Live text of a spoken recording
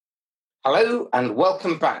Hello and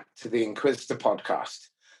welcome back to the Inquisitor podcast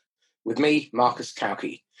with me, Marcus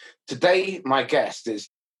Kauke. Today, my guest is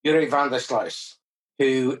Yuri van der Sluis,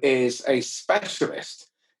 who is a specialist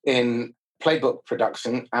in playbook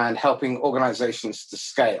production and helping organizations to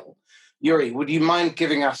scale. Yuri, would you mind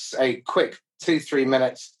giving us a quick 2-3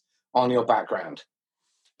 minutes on your background?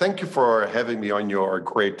 Thank you for having me on your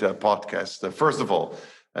great podcast. First of all,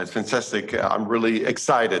 it's fantastic. I'm really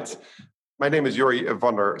excited. My name is Yuri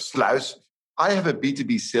van der Sluis. I have a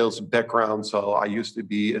B2B sales background, so I used to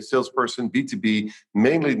be a salesperson, B2B,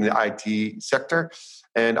 mainly in the IT sector.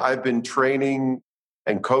 And I've been training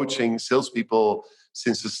and coaching salespeople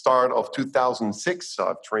since the start of 2006. So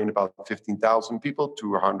I've trained about 15,000 people,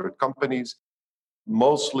 200 companies,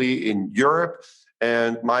 mostly in Europe.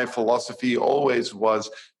 And my philosophy always was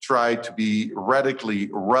try to be radically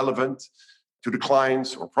relevant to the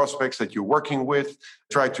clients or prospects that you're working with,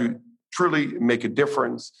 try to truly make a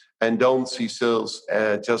difference, and don't see sales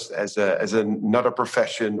just as another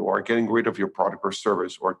profession or getting rid of your product or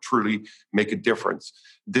service, or truly make a difference.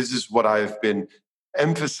 This is what I've been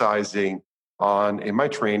emphasizing on in my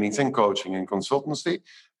trainings and coaching and consultancy.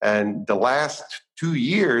 And the last 2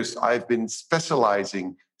 years, I've been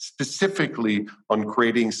specializing specifically on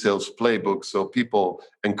creating sales playbooks so people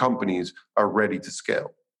and companies are ready to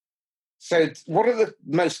scale. So what are the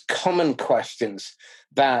most common questions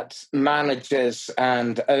that managers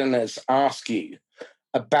and owners ask you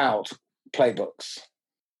about playbooks?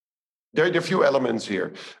 There are a few elements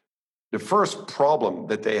here. The first problem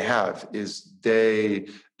that they have is the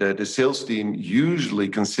sales team usually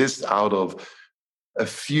consists out of a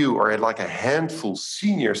few or like a handful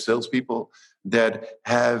senior salespeople that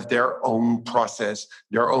have their own process,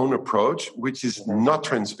 their own approach, which is not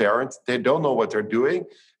transparent. They don't know what they're doing.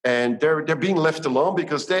 And they're being left alone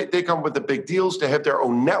because they come with the big deals. They have their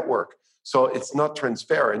own network. So it's not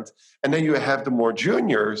transparent. And then you have the more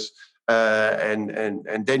juniors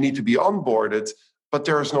and they need to be onboarded, but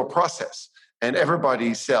there is no process. And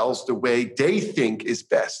everybody sells the way they think is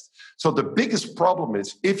best. So the biggest problem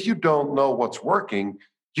is if you don't know what's working,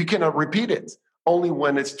 you cannot repeat it. Only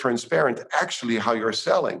when it's transparent, actually, how you're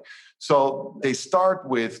selling. So they start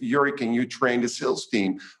with, Yuri, can you train the sales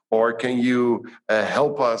team? Or can you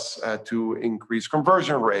help us to increase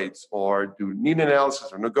conversion rates or do need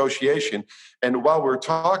analysis or negotiation? And while we're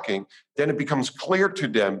talking, then it becomes clear to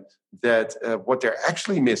them that what they're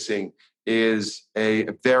actually missing is a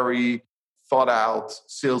very thought out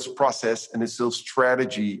sales process and a sales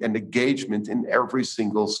strategy and engagement in every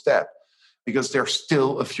single step. Because there are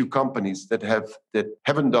still a few companies that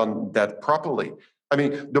haven't done that properly. I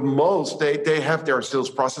mean, the most they have their sales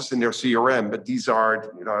process in their CRM, but these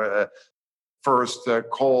are first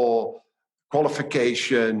call,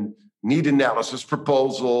 qualification, need analysis,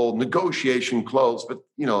 proposal, negotiation, close. But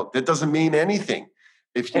that doesn't mean anything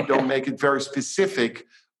if you don't make it very specific.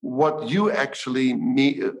 What you actually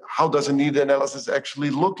need? How does a need analysis actually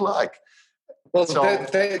look like? Well, so,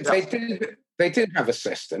 they do have a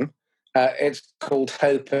system. It's called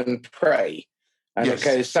Hope and Pray. And It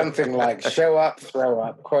goes something like show up, throw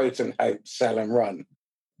up, quote and hope, sell and run.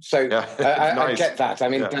 So nice. I get that. I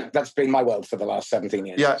mean, that's been my world for the last 17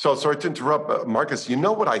 years. Yeah, so sorry to interrupt, Marcus. You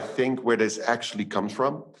know what I think where this actually comes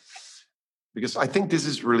from? Because I think this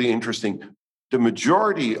is really interesting. The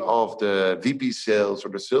majority of the VP sales or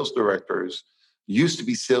the sales directors used to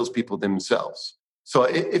be salespeople themselves. So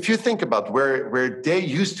if you think about where they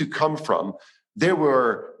used to come from, they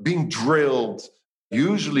were being drilled,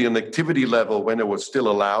 usually on activity level when it was still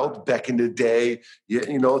allowed. Back in the day,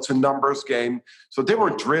 it's a numbers game. So they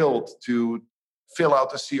were drilled to fill out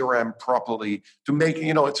the CRM properly, to make,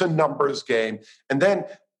 it's a numbers game. And then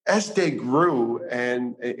as they grew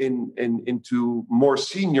and into more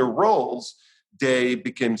senior roles, they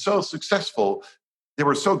became so successful. They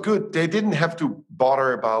were so good, they didn't have to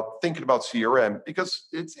bother about thinking about CRM because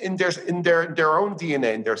it's in their own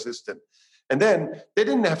DNA, in their system. And then they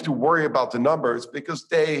didn't have to worry about the numbers because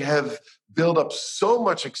they have built up so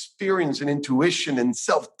much experience and intuition and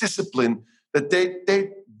self-discipline that they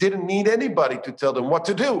didn't need anybody to tell them what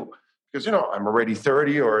to do. Because, I'm already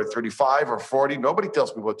 30 or 35 or 40. Nobody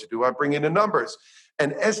tells me what to do. I bring in the numbers.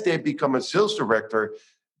 And as they become a sales director,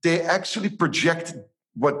 they actually project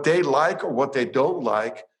what they like or what they don't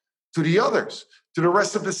like to the others, to the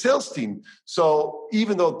rest of the sales team. So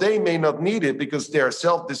even though they may not need it because their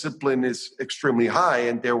self-discipline is extremely high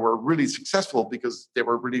and they were really successful because they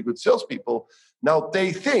were really good salespeople, now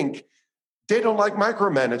they think they don't like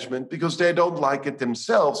micromanagement because they don't like it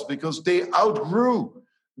themselves because they outgrew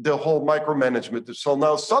the whole micromanagement. So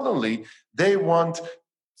now suddenly they want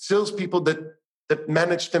salespeople that that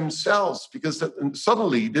manage themselves, because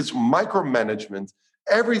suddenly this micromanagement,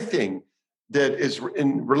 everything that is in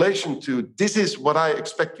relation to this is what I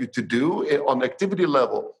expect you to do on activity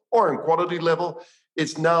level or in quality level,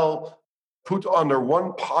 it's now put under one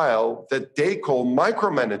pile that they call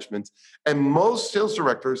micromanagement. And most sales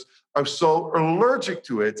directors are so allergic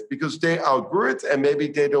to it because they outgrew it and maybe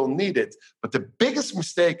they don't need it. But the biggest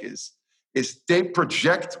mistake is they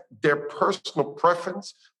project their personal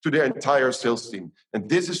preference to their entire sales team. And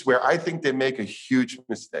this is where I think they make a huge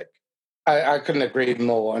mistake. I couldn't agree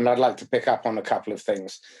more, and I'd like to pick up on a couple of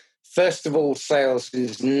things. First of all, sales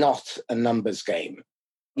is not a numbers game.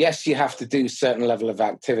 Yes, you have to do a certain level of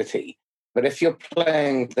activity, but if you're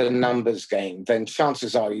playing the numbers game, then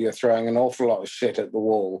chances are you're throwing an awful lot of shit at the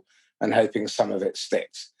wall and hoping some of it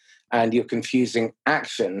sticks. And you're confusing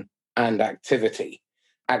action and activity.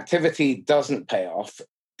 Activity doesn't pay off.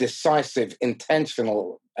 Decisive,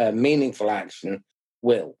 intentional, meaningful action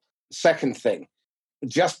will. Second thing,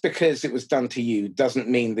 just because it was done to you doesn't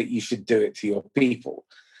mean that you should do it to your people.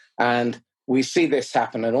 And we see this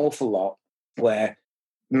happen an awful lot where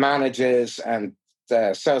managers and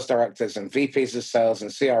sales directors and VPs of sales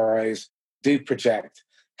and CROs do project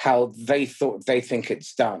how they think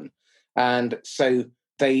it's done. And so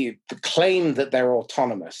they claim that they're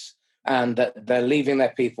autonomous and that they're leaving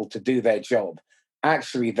their people to do their job.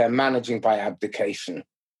 Actually, they're managing by abdication.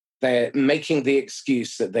 They're making the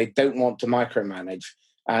excuse that they don't want to micromanage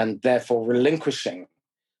and therefore relinquishing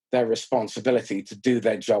their responsibility to do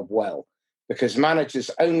their job well. Because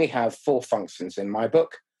managers only have 4 functions in my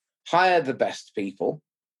book: hire the best people,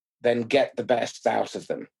 then get the best out of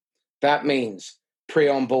them. That means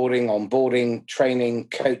pre-onboarding, onboarding, training,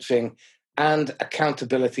 coaching, and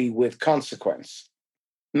accountability with consequence.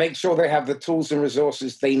 Make sure they have the tools and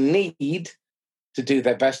resources they need to do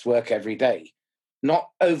their best work every day. Not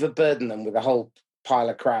overburden them with a whole pile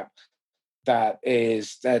of crap that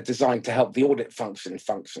is designed to help the audit function,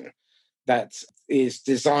 that is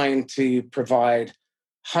designed to provide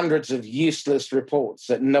hundreds of useless reports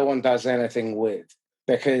that no one does anything with,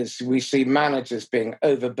 because we see managers being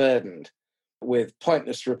overburdened with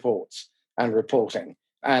pointless reports and reporting.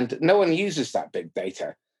 And no one uses that big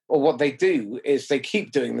data. Or what they do is they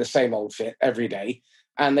keep doing the same old shit every day,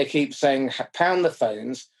 and they keep saying, pound the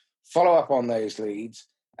phones, follow up on those leads,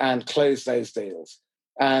 and close those deals.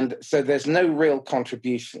 And so there's no real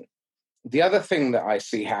contribution. The other thing that I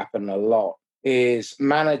see happen a lot is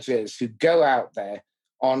managers who go out there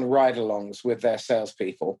on ride-alongs with their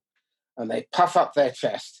salespeople, and they puff up their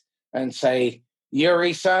chest and say,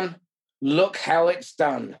 Yuri-san, look how it's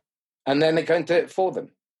done. And then they go and do it for them.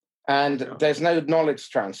 And there's no knowledge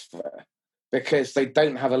transfer because they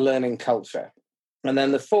don't have a learning culture. And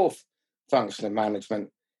then the fourth function of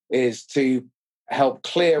management is to help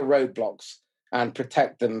clear roadblocks and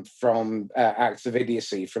protect them from acts of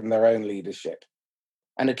idiocy from their own leadership.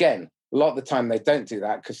 And again, a lot of the time they don't do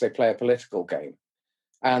that because they play a political game.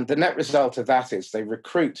 And the net result of that is they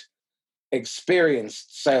recruit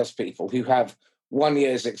experienced salespeople who have 1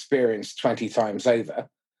 year's experience 20 times over,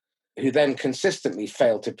 who then consistently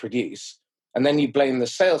fail to produce. And then you blame the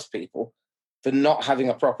salespeople for not having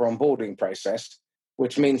a proper onboarding process,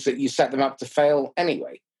 which means that you set them up to fail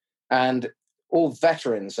anyway. And all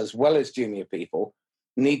veterans, as well as junior people,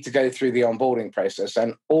 need to go through the onboarding process,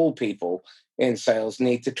 and all people in sales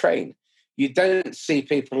need to train. You don't see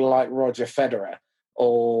people like Roger Federer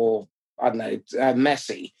or, I don't know,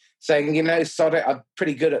 Messi saying, sod it, I'm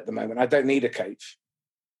pretty good at the moment, I don't need a coach.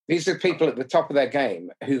 These are people at the top of their game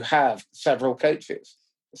who have several coaches.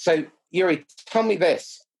 So, Yuri, tell me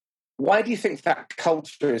this. Why do you think that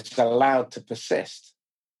culture is allowed to persist?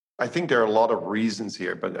 I think there are a lot of reasons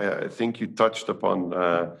here, but I think you touched upon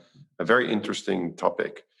a very interesting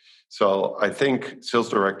topic. So I think sales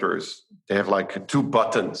directors, they have like 2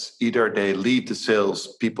 buttons. Either they leave the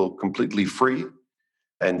sales people completely free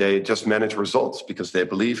and they just manage results because they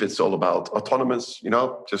believe it's all about autonomous,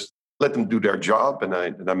 just let them do their job and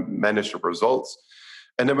I manage the results.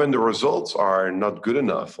 And then when the results are not good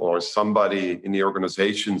enough or somebody in the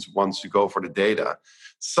organizations wants to go for the data,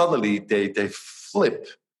 suddenly they flip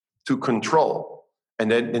to control.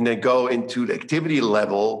 And then they go into the activity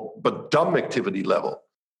level, but dumb activity level.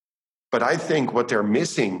 But I think what they're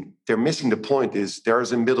missing the point is there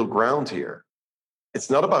is a middle ground here.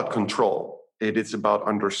 It's not about control. It is about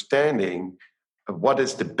understanding what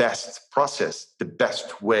is the best process, the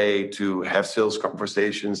best way to have sales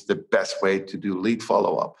conversations, the best way to do lead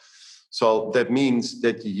follow-up. So that means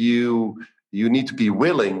that you need to be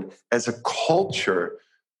willing as a culture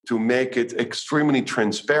to make it extremely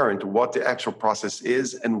transparent what the actual process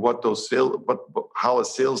is and what how a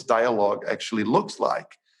sales dialogue actually looks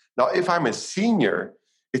like. Now, if I'm a senior,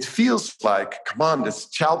 it feels like, come on, this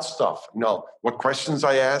child stuff. What questions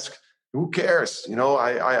I ask, who cares?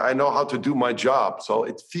 I know how to do my job. So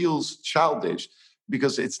it feels childish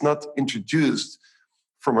because it's not introduced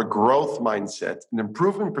from a growth mindset, an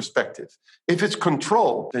improvement perspective. If it's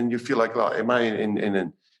control, then you feel like, well, am I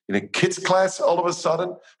in a kids class all of a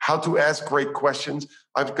sudden? How to ask great questions?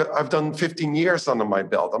 I've done 15 years under my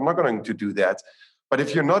belt. I'm not going to do that. But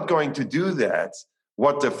if you're not going to do that,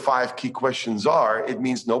 what the 5 key questions are, it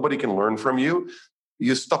means nobody can learn from you.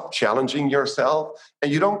 You stop challenging yourself,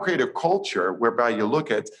 and you don't create a culture whereby you look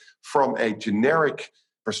at from a generic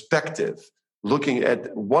perspective, looking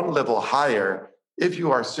at one level higher. If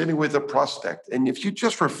you are sitting with a prospect and if you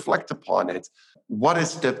just reflect upon it, what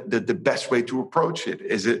is the best way to approach it?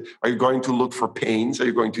 Are you going to look for pains? Are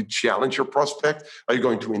you going to challenge your prospect? Are you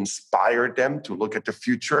going to inspire them to look at the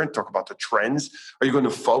future and talk about the trends? Are you going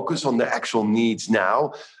to focus on the actual needs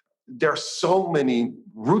now? There are so many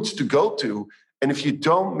routes to go to. And if you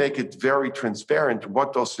don't make it very transparent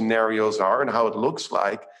what those scenarios are and how it looks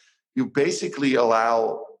like, you basically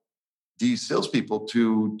allow these salespeople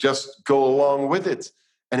to just go along with it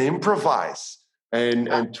and improvise and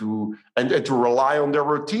to rely on their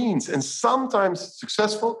routines. And sometimes it's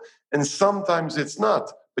successful and sometimes it's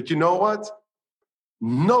not. But you know what?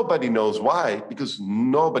 Nobody knows why, because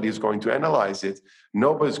nobody is going to analyze it.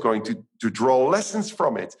 Nobody's going to draw lessons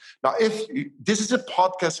from it. Now, if this is a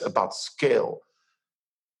podcast about scale,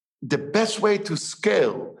 the best way to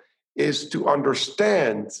scale is to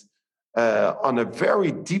understand on a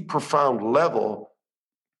very deep, profound level,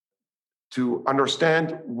 to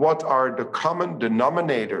understand what are the common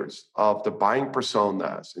denominators of the buying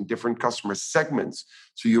personas in different customer segments,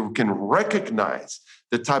 so you can recognize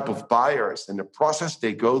the type of buyers and the process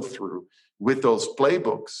they go through with those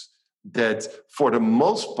playbooks. That, for the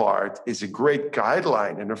most part, is a great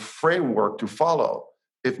guideline and a framework to follow.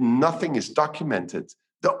 If nothing is documented,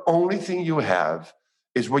 the only thing you have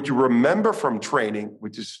is what you remember from training,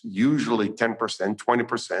 which is usually 10%,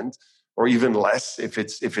 20%, or even less if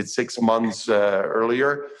it's 6 months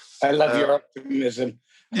earlier. I love your optimism.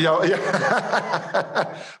 Yeah,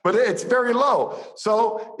 but it's very low.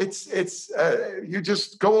 So it's you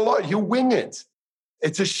just go along, you wing it.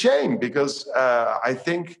 It's a shame because I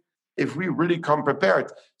think if we really come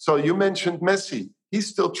prepared. So you mentioned Messi, he's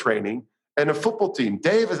still training. And a football team,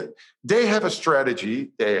 they have a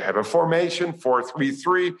strategy. They have a formation,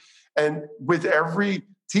 4-3-3. And with every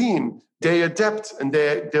team, they adapt and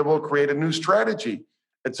they will create a new strategy.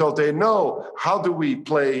 And so they know, how do we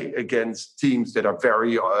play against teams that are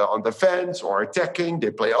very on the fence or attacking?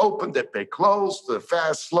 They play open, they play close,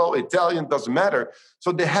 fast, slow, Italian, doesn't matter.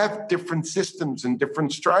 So they have different systems and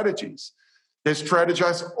different strategies. They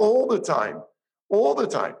strategize all the time.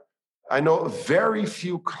 I know very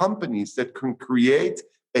few companies that can create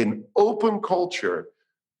an open culture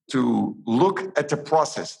to look at the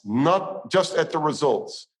process, not just at the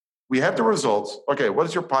results. We have the results. Okay, what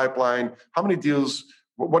is your pipeline? How many deals?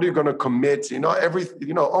 What are you going to commit?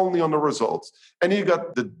 Only on the results. And you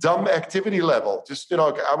got the dumb activity level. Just,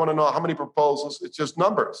 I want to know how many proposals. It's just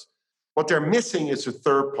numbers. What they're missing is a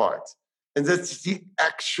third part. And that's the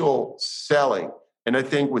actual selling. And I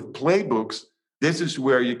think with playbooks, this is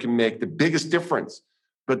where you can make the biggest difference.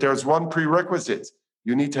 But there's one prerequisite.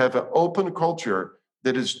 You need to have an open culture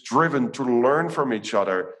that is driven to learn from each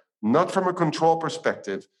other, not from a control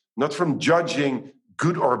perspective, not from judging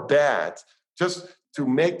good or bad, just to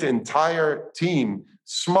make the entire team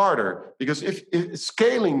smarter. Because if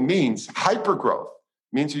scaling means hypergrowth,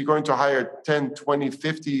 means you're going to hire 10, 20,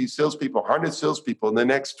 50 salespeople, 100 salespeople in the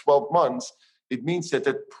next 12 months, it means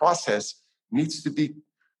that process needs to be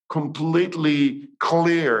completely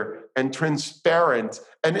clear and transparent,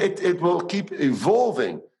 and it will keep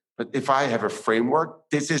evolving. But if I have a framework,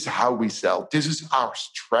 this is how we sell. This is our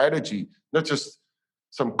strategy, not just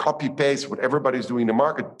some copy paste what everybody's doing in the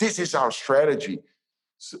market. This is our strategy.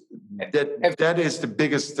 So that is the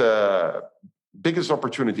biggest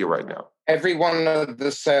opportunity right now. Every one of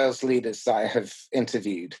the sales leaders that I have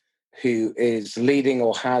interviewed who is leading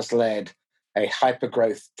or has led a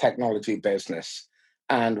hypergrowth technology business,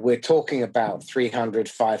 and we're talking about 300,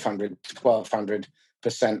 500,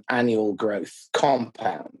 1,200% annual growth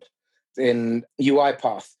compound. In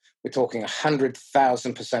UiPath, we're talking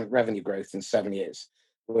 100,000% revenue growth in 7 years.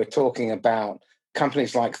 We're talking about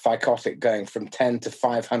companies like Thycotic going from 10 to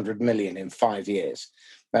 500 million in 5 years.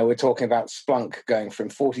 Now we're talking about Splunk going from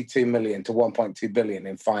 42 million to 1.2 billion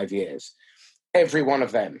in 5 years. Every one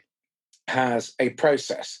of them has a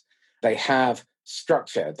process. They have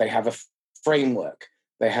structure. They have a framework.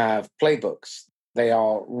 They have playbooks. They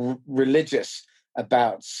are religious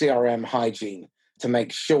about CRM hygiene to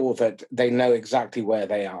make sure that they know exactly where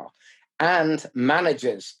they are. And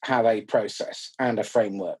managers have a process and a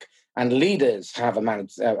framework. And leaders have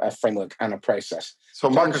a framework and a process. So,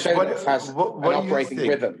 Marcus, Tom has what an do you operating think?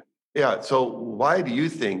 rhythm. Yeah. So, why do you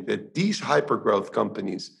think that these hypergrowth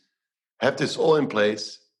companies have this all in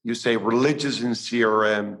place? You say religious in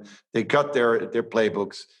CRM, they got their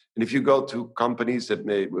playbooks. And if you go to companies that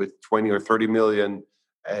may with 20 or 30 million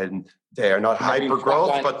and they are not hyper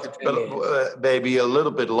growth, but maybe a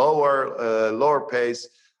little bit lower pace,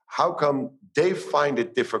 how come they find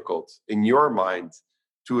it difficult in your mind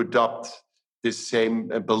to adopt this same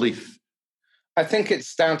belief? I think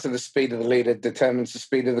it's down to the speed of the leader determines the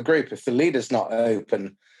speed of the group. If the leader's not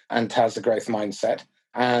open and has a growth mindset,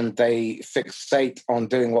 and they fixate on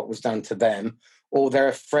doing what was done to them, or they're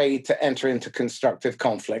afraid to enter into constructive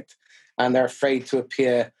conflict, and they're afraid to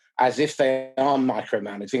appear as if they are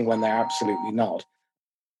micromanaging when they're absolutely not.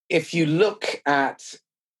 If you look at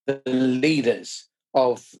the leaders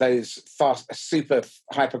of those fast, super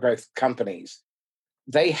hypergrowth companies,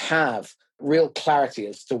 they have real clarity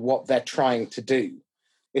as to what they're trying to do.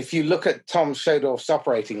 If you look at Tom Schodorf's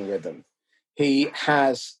operating rhythm, he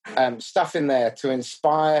has stuff in there to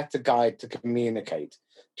inspire, to guide, to communicate,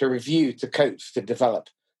 to review, to coach, to develop,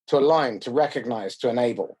 to align, to recognize, to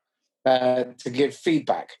enable, to give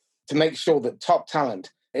feedback, to make sure that top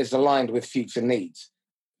talent is aligned with future needs,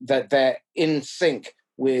 that they're in sync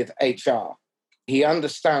with HR. He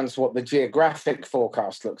understands what the geographic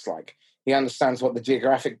forecast looks like. He understands what the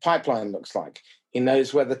geographic pipeline looks like. He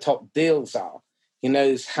knows where the top deals are. He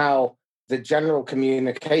knows how the general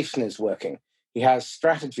communication is working. He has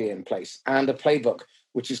strategy in place and a playbook,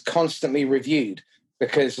 which is constantly reviewed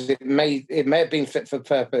because it may have been fit for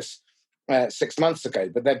purpose 6 months ago,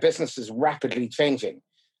 but their business is rapidly changing.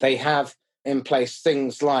 They have in place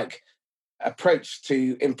things like approach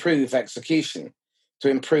to improve execution, to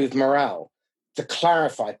improve morale, to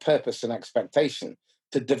clarify purpose and expectation,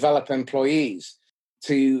 to develop employees,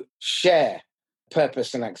 to share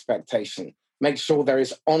purpose and expectation, make sure there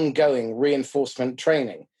is ongoing reinforcement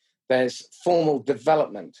training, there's formal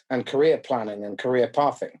development and career planning and career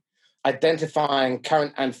pathing, identifying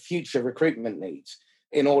current and future recruitment needs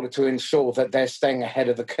in order to ensure that they're staying ahead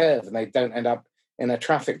of the curve and they don't end up in a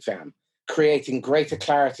traffic jam, creating greater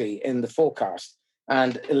clarity in the forecast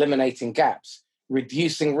and eliminating gaps,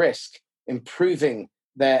 reducing risk, improving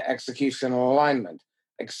their execution and alignment,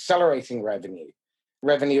 accelerating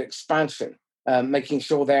revenue expansion, making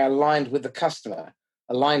sure they're aligned with the customer,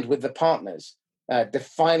 aligned with the partners,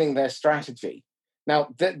 defining their strategy. Now,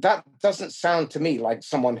 that doesn't sound to me like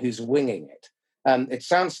someone who's winging it. It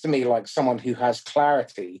sounds to me like someone who has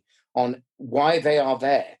clarity on why they are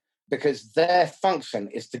there, because their function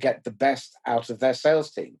is to get the best out of their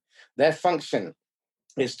sales team. Their function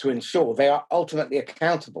is to ensure they are ultimately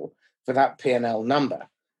accountable for that P&L number.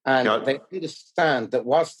 And they understand that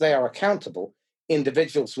whilst they are accountable,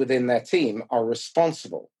 individuals within their team are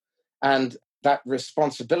responsible. And that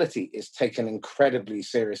responsibility is taken incredibly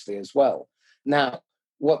seriously as well. Now,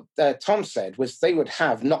 what Tom said was they would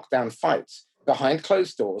have knockdown fights behind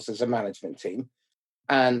closed doors as a management team,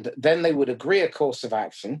 and then they would agree a course of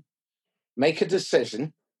action, make a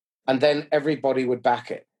decision, and then everybody would back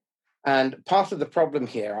it. And part of the problem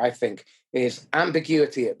here, I think, is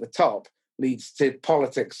ambiguity at the top leads to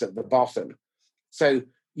politics at the bottom. So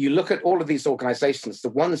you look at all of these organizations, the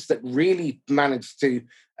ones that really manage to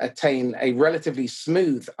attain a relatively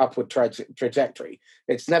smooth upward trajectory,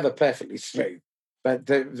 it's never perfectly smooth, but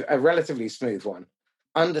a relatively smooth one,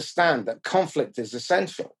 understand that conflict is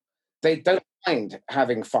essential. They don't mind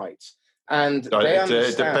having fights. And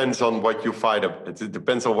it depends on what you fight about. It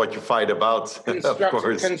depends on what you fight about, of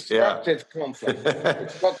course. Constructive conflict.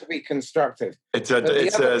 It's got to be constructive. It's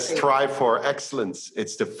a strive for excellence.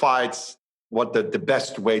 It's the fights, what the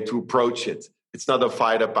best way to approach it. It's not a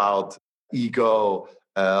fight about ego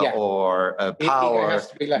or power.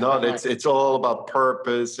 No, it's all about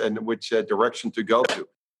purpose and which direction to go to.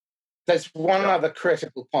 There's one other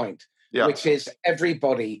critical point, which is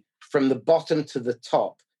everybody from the bottom to the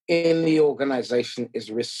top in the organization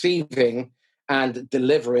is receiving and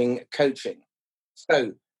delivering coaching.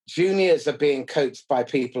 So juniors are being coached by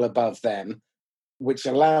people above them, which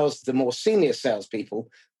allows the more senior salespeople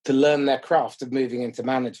to learn their craft of moving into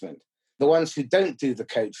management. The ones who don't do the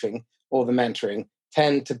coaching or the mentoring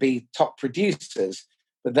tend to be top producers,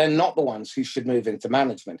 but they're not the ones who should move into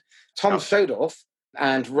management. Tom Schodorf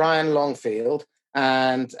and Ryan Longfield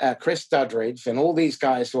and Chris Duddridge and all these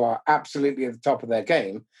guys who are absolutely at the top of their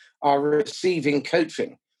game are receiving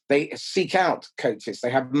coaching. They seek out coaches. They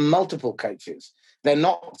have multiple coaches. They're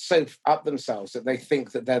not so up themselves that they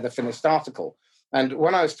think that they're the finished article. And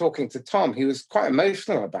when I was talking to Tom, he was quite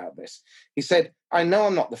emotional about this. He said, I know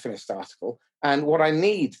I'm not the finished article. And what I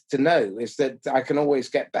need to know is that I can always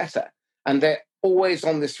get better. And they're always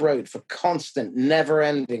on this road for constant,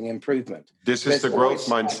 never-ending improvement. This is the growth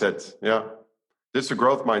mindset. Yeah. This is a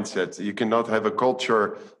growth mindset. You cannot have a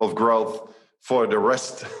culture of growth for the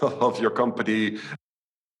rest of your company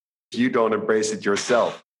if you don't embrace it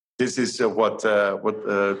yourself. This is what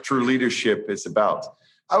true leadership is about.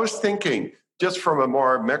 I was thinking, just from a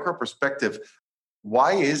more macro perspective,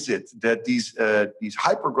 why is it that these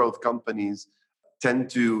hyper-growth companies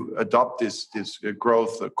tend to adopt this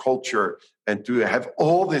growth culture and to have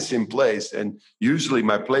all this in place? And usually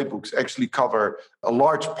my playbooks actually cover a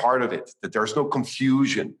large part of it, that there's no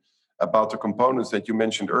confusion about the components that you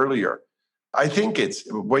mentioned earlier. I think it's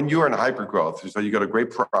when you're in hypergrowth, so you got a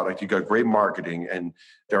great product, you got great marketing, and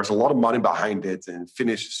there's a lot of money behind it, and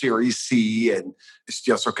finish Series C, and it's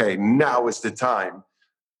just, okay, now is the time.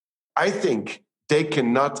 I think they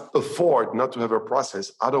cannot afford not to have a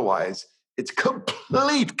process. Otherwise, it's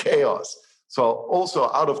complete chaos. So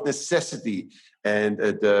also out of necessity and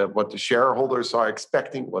what the shareholders are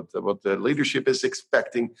expecting, what the leadership is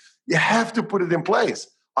expecting, you have to put it in place.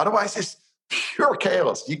 Otherwise, it's pure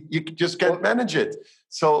chaos. You just can't manage it.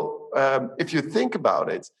 So if you think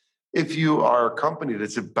about it, if you are a company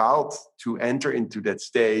that's about to enter into that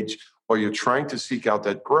stage, or you're trying to seek out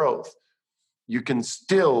that growth, you can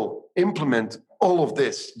still implement all of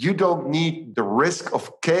this. You don't need the risk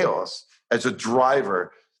of chaos as a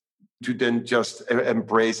driver to then just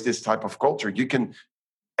embrace this type of culture.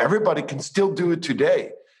 Everybody can still do it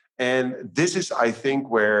today. And this is, I think,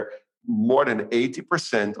 where more than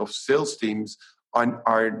 80% of sales teams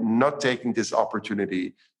are not taking this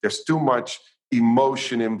opportunity. There's too much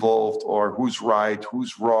emotion involved, or who's right,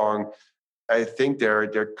 who's wrong. I think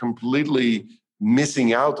they're completely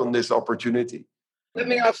missing out on this opportunity. Let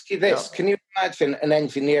me ask you this. Yeah. Can you imagine an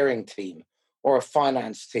engineering team or a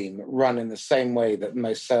finance team run in the same way that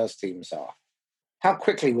most sales teams are? How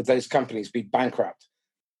quickly would those companies be bankrupt?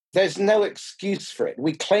 There's no excuse for it.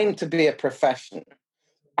 We claim to be a profession.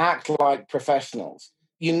 Act like professionals.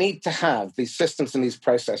 You need to have these systems and these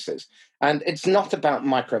processes. And it's not about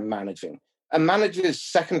micromanaging. A manager's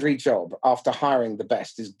secondary job after hiring the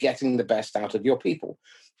best is getting the best out of your people.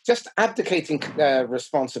 Just abdicating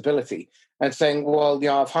responsibility and saying, well,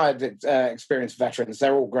 I've hired experienced veterans.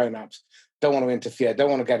 They're all grown-ups. Don't want to interfere. Don't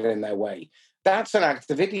want to get in their way. That's an act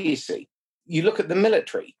of idiocy. You look at the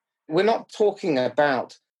military. We're not talking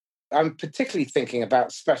about, I'm particularly thinking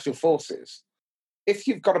about special forces. If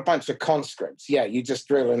you've got a bunch of conscripts, you just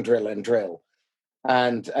drill and drill and drill,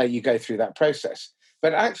 and you go through that process.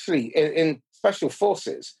 But actually, in special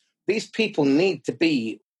forces, these people need to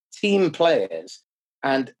be team players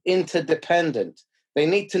and interdependent. They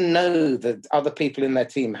need to know that other people in their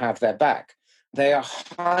team have their back. They are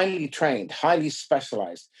highly trained, highly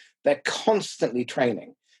specialized. They're constantly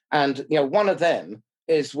training. And one of them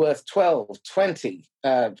is worth 12, 20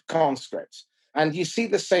 conscripts. And you see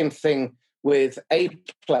the same thing with A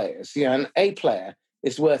players. An A player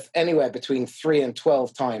is worth anywhere between 3 and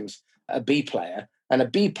 12 times a B player, and a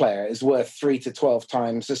B player is worth 3 to 12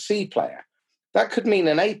 times a C player. That could mean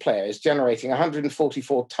an A player is generating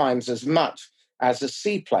 144 times as much as a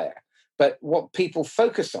C player. But what people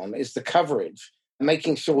focus on is the coverage,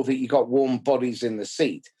 making sure that you got warm bodies in the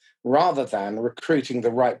seat, rather than recruiting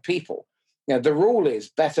the right people. The rule is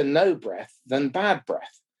better no breath than bad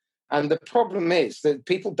breath. And the problem is that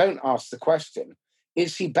people don't ask the question,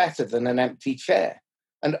 is he better than an empty chair?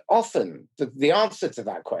 And often the answer to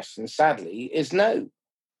that question, sadly, is no.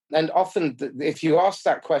 And often if you ask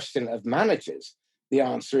that question of managers, the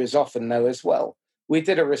answer is often no as well. We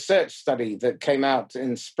did a research study that came out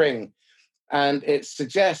in spring, and it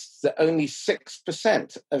suggests that only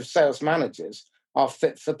 6% of sales managers are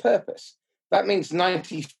fit for purpose. That means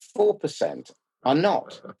 94% are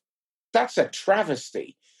not. That's a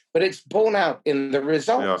travesty. But it's borne out in the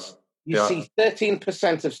results. You see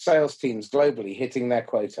 13% of sales teams globally hitting their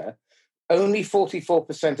quota. Only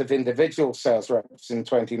 44% of individual sales reps in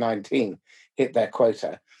 2019 hit their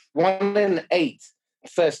quota. 1 in 8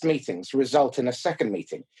 first meetings result in a second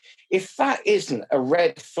meeting. If that isn't a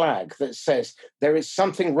red flag that says there is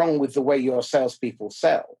something wrong with the way your salespeople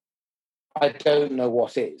sell, I don't know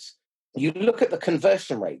what is. You look at the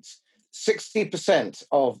conversion rates. 60%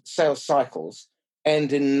 of sales cycles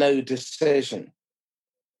end in no decision.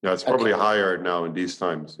 Yeah, it's probably higher now in these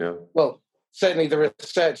times. Yeah. Well, certainly the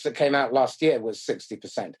research that came out last year was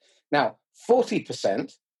 60%. Now,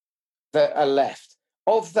 40% that are left,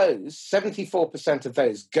 of those, 74% of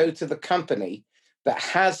those go to the company that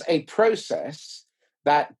has a process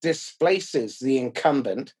that displaces the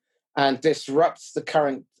incumbent and disrupts the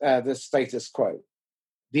current, the status quo.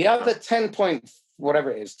 The other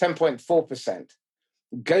 10.4%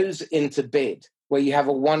 goes into bid, where you have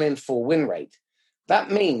a 1 in 4 win rate. That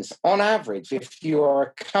means, on average, if you are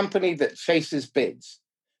a company that chases bids,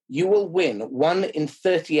 you will win 1 in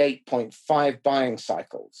 38.5 buying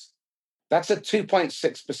cycles. That's a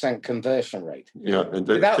 2.6% conversion rate. Yeah, and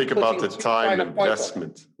think about the time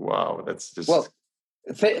investment. Wow, that's just... Well,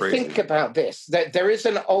 think about this. There is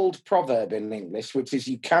an old proverb in English, which is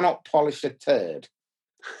you cannot polish a turd.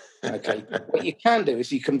 Okay. What you can do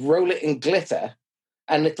is you can roll it in glitter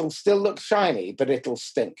and it'll still look shiny, but it'll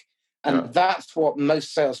stink. And that's what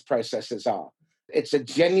most sales processes are. It's a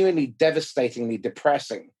genuinely devastatingly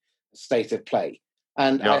depressing state of play.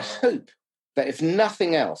 And I hope that if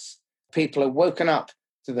nothing else, people are woken up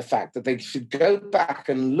to the fact that they should go back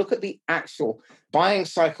and look at the actual buying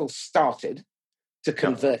cycle started to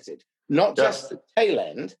converted, not just the tail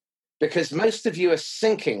end, because most of you are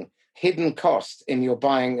sinking hidden cost in your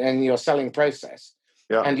buying and your selling process.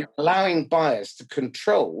 And you're allowing buyers to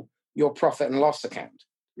control your profit and loss account.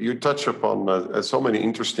 You touch upon so many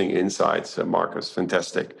interesting insights, Marcus.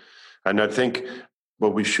 Fantastic. And I think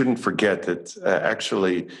we shouldn't forget that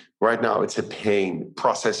actually right now it's a pain.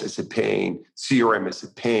 Process is a pain. CRM is a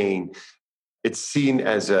pain. It's seen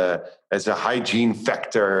as a hygiene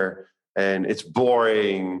factor, and it's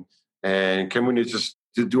boring. And can we just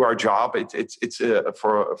do our job? It's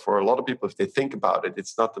for a lot of people, if they think about it,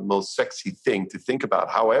 it's not the most sexy thing to think about.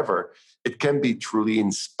 However, it can be truly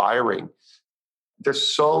inspiring.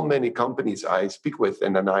 There's so many companies I speak with,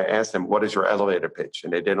 and then I ask them, what is your elevator pitch?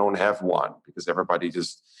 And they don't have one, because everybody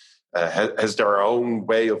just has their own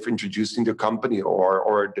way of introducing the company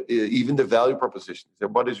or even the value proposition.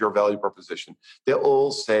 What is your value proposition? They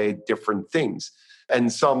all say different things.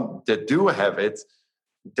 And some that do have it,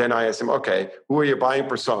 then I ask them, okay, who are your buying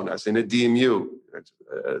personas in a DMU?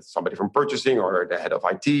 Somebody from purchasing or the head of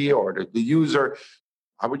IT or the user.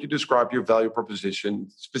 How would you describe your value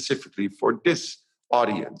proposition specifically for this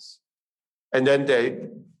audience? And then they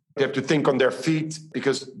have to think on their feet,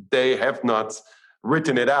 because they have not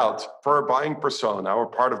written it out per buying persona or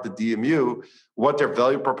part of the DMU, what their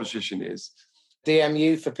value proposition is.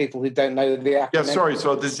 DMU, for people who don't know the acronym. Yeah, sorry.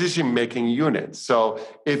 So decision-making unit. So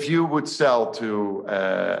if you would sell to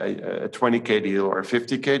a 20K deal or a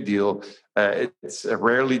 50K deal, it's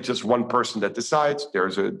rarely just one person that decides.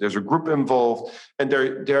 There's a group involved, and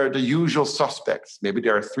they're the usual suspects. Maybe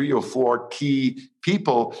there are 3 or 4 key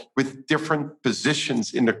people with different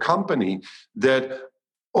positions in the company that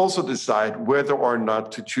also decide whether or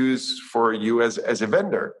not to choose for you as a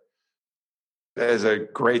vendor. As a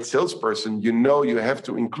great salesperson, you have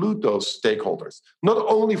to include those stakeholders, not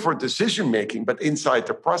only for decision making, but inside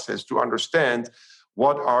the process to understand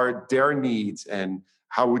what are their needs and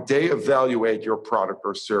how would they evaluate your product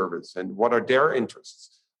or service and what are their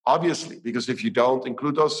interests. Obviously, because if you don't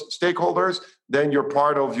include those stakeholders, then you're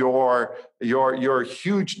part of your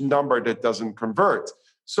huge number that doesn't convert.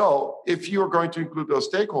 So if you're going to include those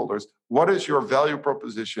stakeholders, what is your value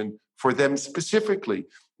proposition for them specifically?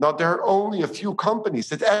 Now, there are only a few companies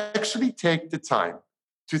that actually take the time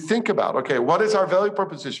to think about, okay, what is our value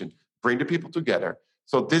proposition? Bring the people together.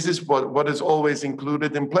 So this is what is always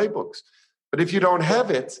included in playbooks. But if you don't have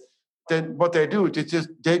it, then what they do,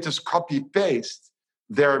 they just copy paste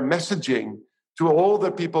their messaging to all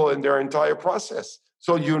the people in their entire process.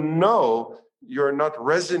 So you're not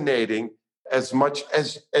resonating as much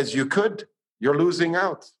as you could. You're losing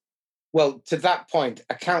out. Well, to that point,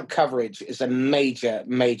 account coverage is a major,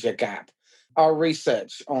 major gap. Our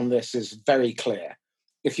research on this is very clear.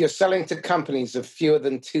 If you're selling to companies of fewer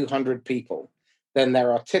than 200 people, then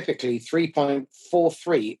there are typically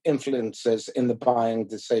 3.43 influencers in the buying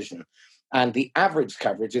decision. And the average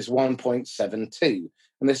coverage is 1.72.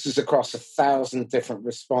 And this is across 1,000 different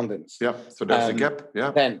respondents. Yeah, so there's a gap.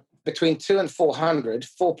 Yeah. Then between 2 and 400,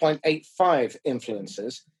 4.85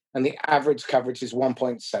 influencers. And the average coverage is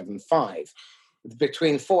 1.75.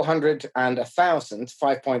 Between 400 and 1,000,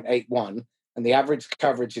 5.81, and the average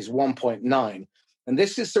coverage is 1.9. And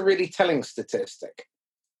this is the really telling statistic.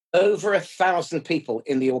 Over 1,000 people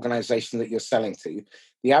in the organization that you're selling to,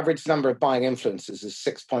 the average number of buying influencers is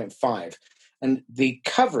 6.5. And the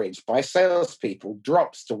coverage by salespeople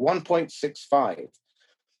drops to 1.65.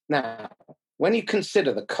 Now, when you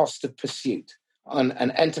consider the cost of pursuit on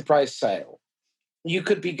an enterprise sale, you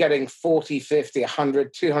could be getting 40, 50,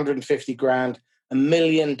 100, 250 grand, $1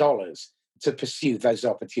 million to pursue those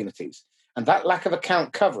opportunities. And that lack of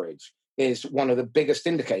account coverage is one of the biggest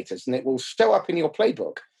indicators, and it will show up in your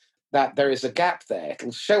playbook that there is a gap there.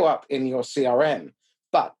 It'll show up in your CRM.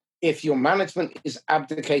 But if your management is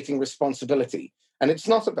abdicating responsibility, and it's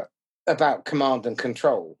not about command and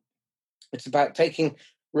control, it's about taking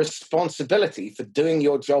responsibility for doing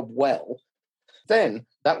your job well, then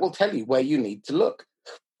that will tell you where you need to look.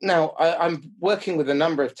 Now, I'm working with a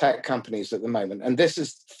number of tech companies at the moment, and this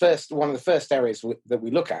is one of the first areas that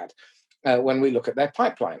we look at when we look at their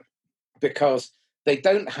pipeline, because they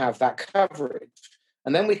don't have that coverage.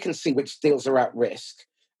 And then we can see which deals are at risk.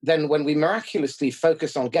 Then when we miraculously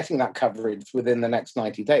focus on getting that coverage within the next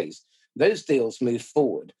 90 days, those deals move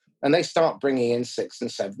forward and they start bringing in 6 and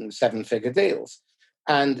 7-figure deals.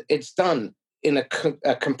 And it's done in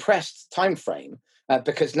a compressed time frame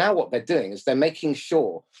because now what they're doing is they're making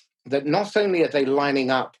sure that not only are they lining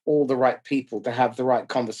up all the right people to have the right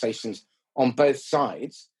conversations on both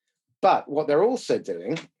sides, but what they're also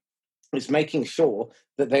doing is making sure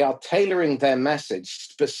that they are tailoring their message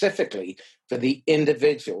specifically for the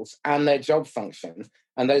individuals and their job function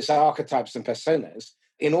and those archetypes and personas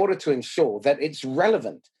in order to ensure that it's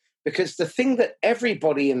relevant. Because the thing that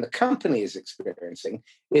everybody in the company is experiencing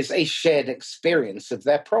is a shared experience of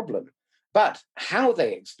their problem. But how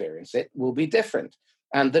they experience it will be different.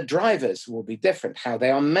 And the drivers will be different. How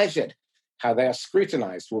they are measured, how they are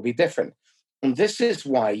scrutinized will be different. And this is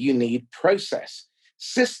why you need process.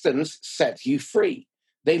 Systems set you free.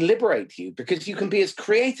 They liberate you because you can be as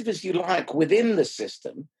creative as you like within the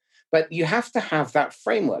system, but you have to have that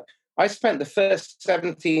framework. I spent the first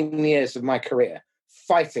 17 years of my career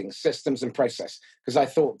fighting systems and process because I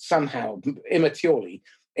thought somehow, immaturely,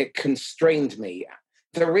 it constrained me.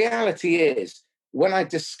 The reality is, when I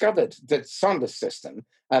discovered the Sandler system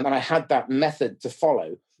and I had that method to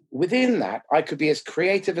follow, within that, I could be as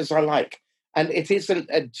creative as I like. And it is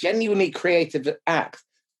a genuinely creative act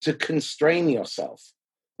to constrain yourself.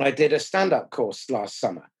 I did a stand-up course last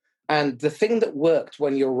summer. And the thing that worked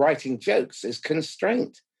when you're writing jokes is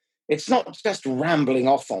constraint. It's not just rambling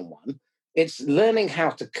off on one. It's learning how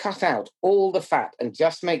to cut out all the fat and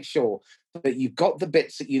just make sure that you've got the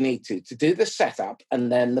bits that you need to do the setup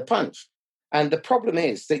and then the punch. And the problem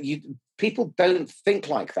is that people don't think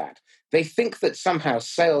like that. They think that somehow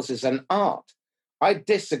sales is an art. I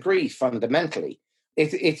disagree fundamentally.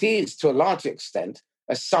 It is, to a large extent,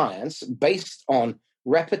 a science based on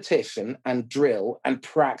repetition and drill and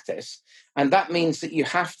practice. And that means that you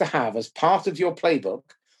have to have, as part of your playbook,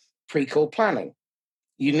 pre-call planning.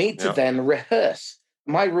 You need to then rehearse.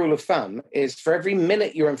 My rule of thumb is for every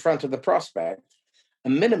minute you're in front of the prospect, a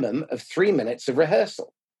minimum of 3 minutes of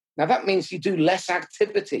rehearsal. Now, that means you do less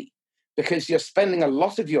activity because you're spending a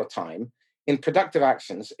lot of your time in productive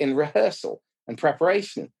actions in rehearsal and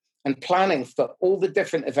preparation and planning for all the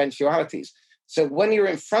different eventualities. So when you're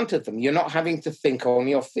in front of them, you're not having to think on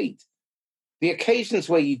your feet. The occasions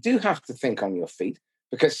where you do have to think on your feet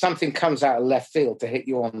because something comes out of left field to hit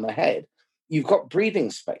you on the head, you've got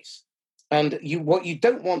breathing space. And what you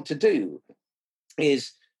don't want to do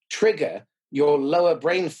is trigger your lower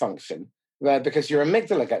brain function because your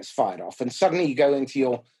amygdala gets fired off and suddenly you go into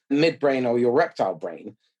your midbrain or your reptile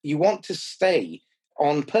brain. You want to stay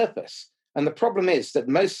on purpose. And the problem is that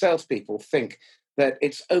most salespeople think that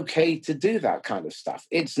it's okay to do that kind of stuff.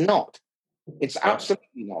 It's not. It's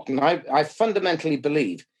absolutely not. And I fundamentally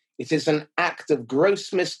believe it is an act of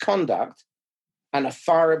gross misconduct and a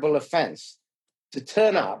fireable offense to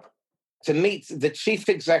turn up to meet the chief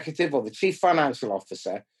executive or the chief financial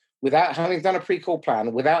officer without having done a pre-call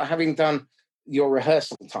plan, without having done your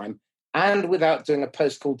rehearsal time, and without doing a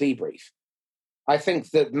post-call debrief. I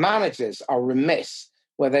think that managers are remiss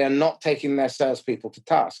where they are not taking their salespeople to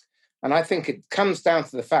task. And I think it comes down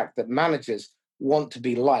to the fact that managers want to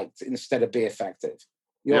be liked instead of be effective.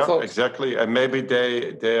 Your thoughts? Exactly. And maybe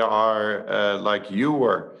they are like you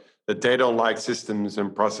were, that they don't like systems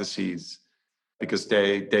and processes because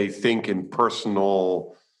they think in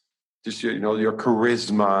personal, just your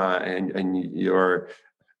charisma and your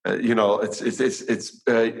it's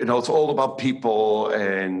all about people,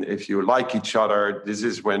 and if you like each other, this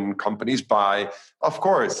is when companies buy. Of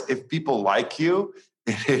course, if people like you,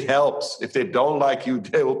 it helps. If they don't like you,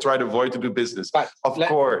 they will try to avoid to do business. But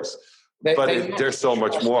there's so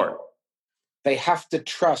much more. They have to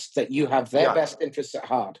trust that you have their best interests at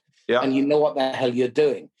heart, and you know what the hell you're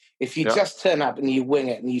doing. If you just turn up and you wing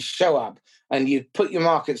it and you show up and you put your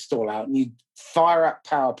market stall out and you fire up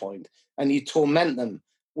PowerPoint and you torment them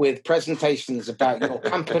with presentations about your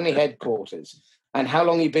company headquarters and how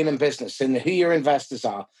long you've been in business and who your investors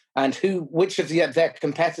are and which of their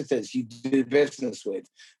competitors you do business with.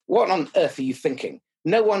 What on earth are you thinking?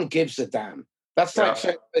 No one gives a damn. That's like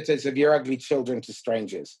showing photos of your ugly children to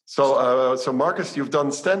strangers. So Marcus, you've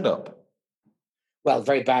done stand-up. Well,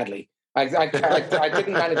 very badly. I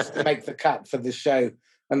didn't manage to make the cut for the show.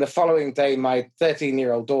 And the following day, my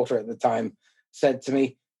 13-year-old daughter at the time said to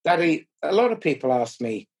me, "Daddy, a lot of people ask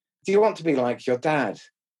me, do you want to be like your dad?"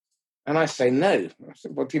 And I say, "No." I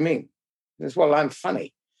said, "What do you mean?" She says, "Well, I'm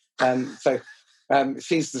funny." So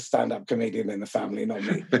she's the stand-up comedian in the family, not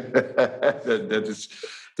me. that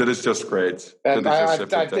is just great. I've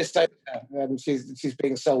disowned her. She's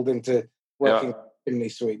being sold into working chimney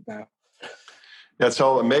sweep now. Yeah,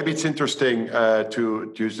 so maybe it's interesting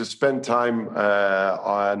to just spend time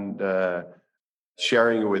on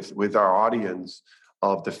sharing with our audience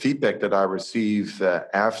of the feedback that I receive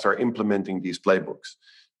after implementing these playbooks,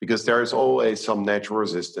 because there is always some natural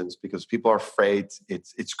resistance because people are afraid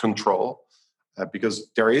it's control,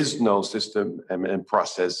 because there is no system and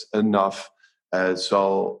process enough.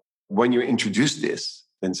 So when you introduce this,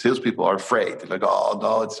 then salespeople are afraid. They're like, "Oh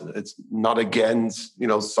no, it's not against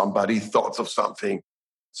somebody thought of something."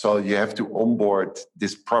 So you have to onboard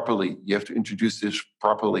this properly. You have to introduce this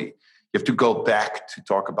properly. You have to go back to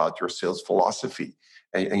talk about your sales philosophy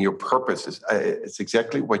and your purpose. It's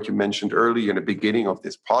exactly what you mentioned earlier in the beginning of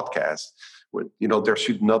this podcast. There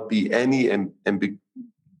should not be any ambiguity.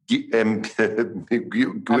 On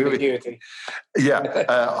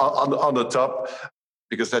the top,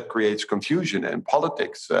 because that creates confusion and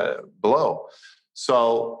politics below.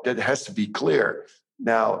 So that has to be clear.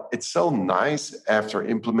 Now, it's so nice after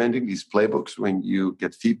implementing these playbooks when you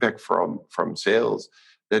get feedback from sales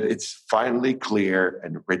that it's finally clear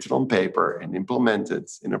and written on paper and implemented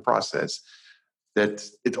in a process, that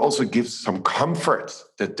it also gives some comfort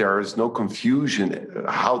that there is no confusion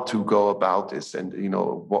how to go about this and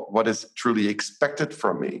what is truly expected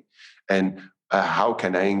from me and how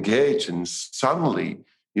can I engage. And suddenly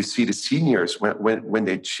you see the seniors when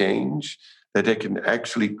they change, that they can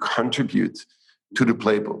actually contribute to the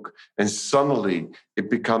playbook, and suddenly it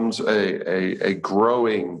becomes a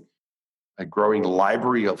growing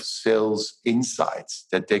library of sales insights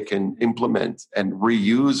that they can implement and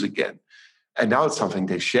reuse again. And now it's something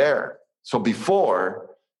they share. So before,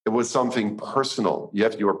 it was something personal. You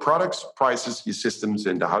have your products, prices, your systems,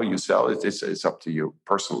 and how you sell it. It's up to you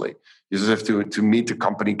personally. You just have to meet the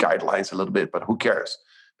company guidelines a little bit, but who cares?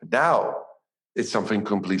 But now it's something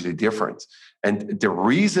completely different. And the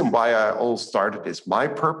reason why I all started this, my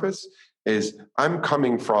purpose is I'm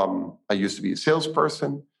coming from, I used to be a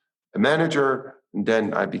salesperson, a manager, and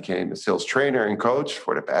then I became a sales trainer and coach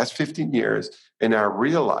for the past 15 years. And I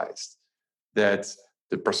realized that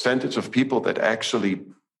the percentage of people that actually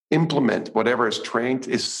implement whatever is trained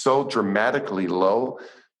is so dramatically low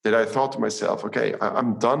that I thought to myself, okay,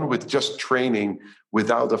 I'm done with just training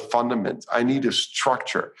without a fundament. I need a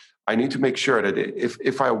structure. I need to make sure that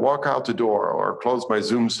if I walk out the door or close my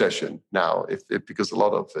Zoom session now, because a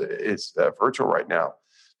lot of it is virtual right now,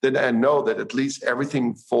 then I know that at least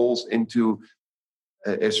everything falls into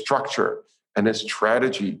a structure and a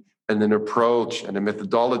strategy and an approach and a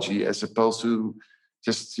methodology, as opposed to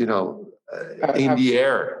just, in the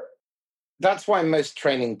air. That's why most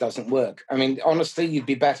training doesn't work. I mean, honestly, you'd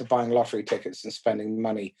be better buying lottery tickets than spending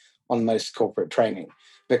money on most corporate training,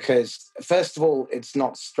 because first of all, it's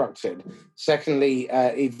not structured. Secondly,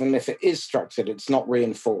 even if it is structured, it's not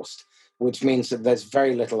reinforced, which means that there's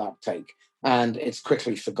very little uptake and it's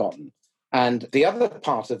quickly forgotten. And the other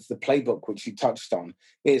part of the playbook, which you touched on,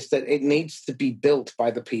 is that it needs to be built by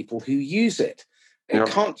the people who use it. It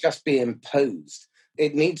can't just be imposed.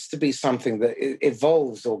 It needs to be something that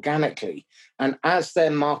evolves organically. And as their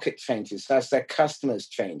market changes, as their customers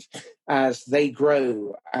change, as they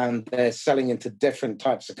grow and they're selling into different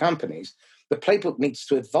types of companies, the playbook needs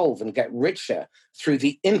to evolve and get richer through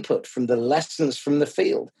the input from the lessons from the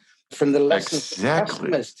field, from the lessons that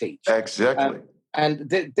customers teach. Exactly.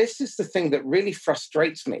 This is the thing that really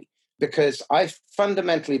frustrates me, because I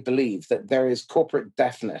fundamentally believe that there is corporate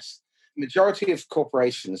deafness. Majority of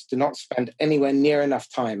corporations do not spend anywhere near enough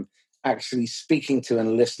time actually speaking to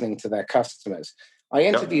and listening to their customers. I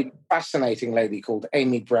interviewed a fascinating lady called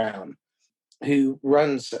Amy Brown, who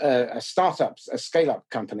runs a scale-up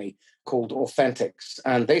company called Authentics,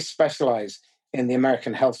 and they specialize in the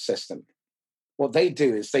American health system. What they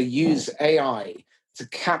do is they use AI to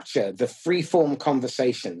capture the free-form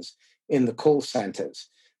conversations in the call centers.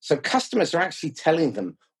 So customers are actually telling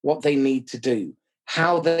them what they need to do,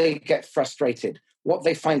 how they get frustrated, what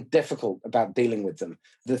they find difficult about dealing with them,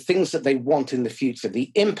 the things that they want in the future,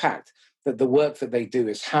 the impact that the work that they do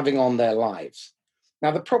is having on their lives.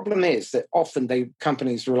 Now, the problem is that often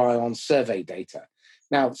companies rely on survey data.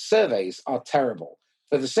 Now, surveys are terrible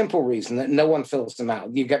for the simple reason that no one fills them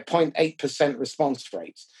out. You get 0.8% response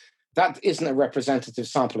rates. That isn't a representative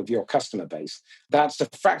sample of your customer base. That's a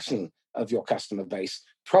fraction of your customer base,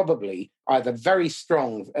 probably either very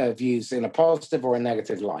strong views in a positive or a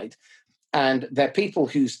negative light. And they're people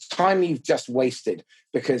whose time you've just wasted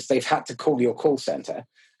because they've had to call your call center.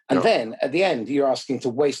 And then at the end, you're asking to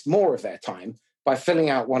waste more of their time by filling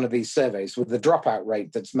out one of these surveys with the dropout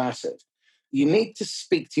rate that's massive. You need to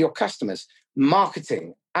speak to your customers.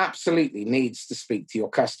 Marketing absolutely needs to speak to your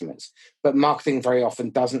customers, but marketing very often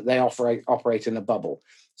doesn't. They operate in a bubble.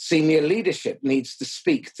 Senior leadership needs to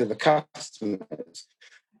speak to the customers.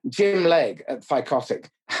 Jim Legg at Thycotic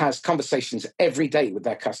has conversations every day with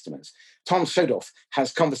their customers. Tom Schodorf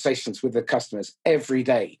has conversations with their customers every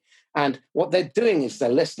day. And what they're doing is they're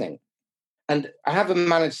listening. And I have a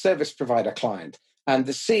managed service provider client, and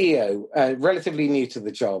the CEO, relatively new to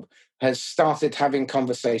the job, has started having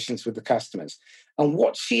conversations with the customers. And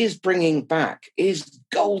what she is bringing back is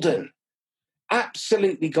golden,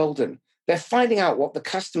 absolutely golden. They're finding out what the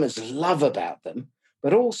customers love about them,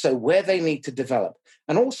 but also where they need to develop,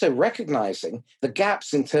 and also recognizing the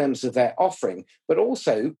gaps in terms of their offering, but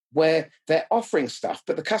also where they're offering stuff,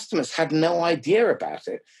 but the customers had no idea about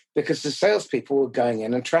it because the salespeople were going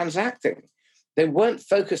in and transacting. They weren't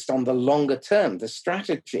focused on the longer term, the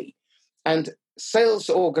strategy. And sales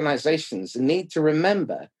organizations need to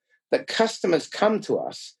remember that customers come to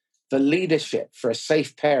us for leadership, for a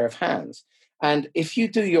safe pair of hands. And if you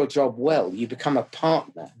do your job well, you become a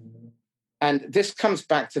partner. And this comes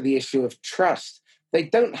back to the issue of trust. They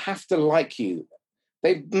don't have to like you.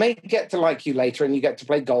 They may get to like you later, and you get to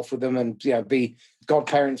play golf with them and be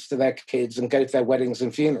godparents to their kids and go to their weddings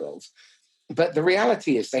and funerals. But the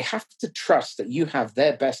reality is they have to trust that you have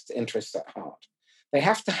their best interests at heart. They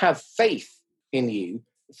have to have faith in you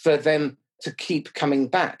for them to keep coming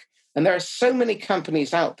back. And there are so many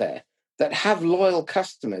companies out there that have loyal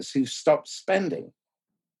customers who stopped spending.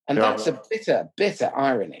 And that's a bitter, bitter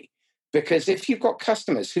irony. Because if you've got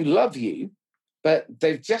customers who love you, but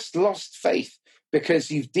they've just lost faith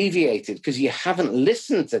because you've deviated, because you haven't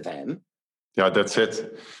listened to them. Yeah, that's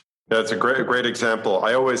it. That's a great example.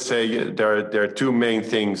 I always say there are two main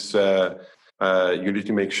things you need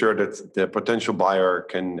to make sure that the potential buyer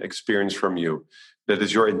can experience from you. That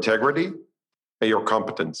is your integrity and your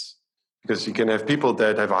competence. Because you can have people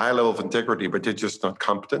that have a high level of integrity, but they're just not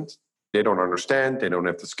competent. They don't understand. They don't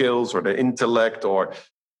have the skills or the intellect, or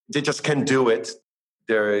they just can't do it.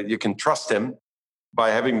 You can trust them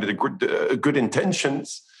by having the good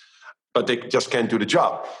intentions, but they just can't do the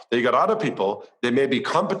job. Then you got other people, they may be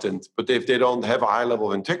competent, but if they don't have a high level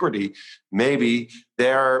of integrity, maybe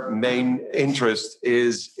their main interest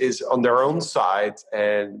is on their own side,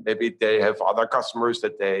 and maybe they have other customers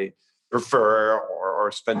that they prefer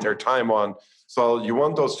or spend their time on. So you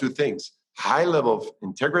want those two things, high level of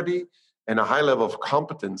integrity and a high level of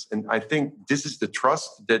competence. And I think this is the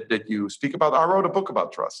trust that you speak about. I wrote a book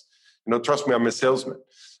about trust. Trust me, I'm a salesman,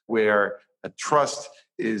 where trust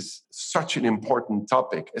is such an important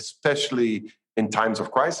topic, especially in times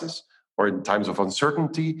of crisis or in times of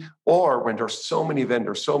uncertainty, or when there's so many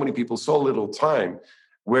vendors, so many people, so little time.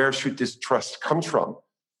 Where should this trust come from?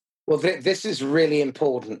 Well, this is really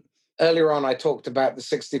important. Earlier on, I talked about the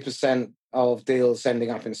 60% of deals ending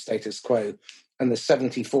up in status quo and the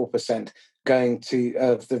 74% going to,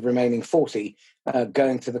 of the remaining 40,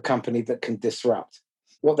 going to the company that can disrupt.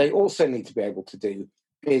 What they also need to be able to do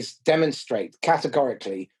is demonstrate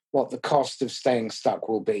categorically what the cost of staying stuck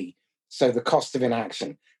will be. So the cost of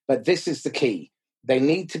inaction. But this is the key. They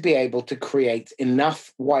need to be able to create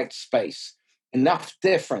enough white space, enough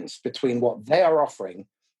difference between what they are offering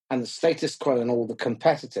and the status quo and all the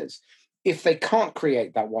competitors. If they can't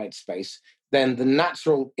create that white space, then the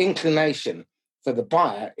natural inclination for the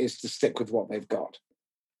buyer is to stick with what they've got.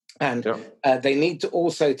 And they need to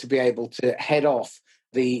also to be able to head off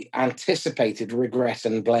the anticipated regret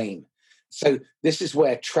and blame. So this is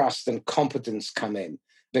where trust and competence come in,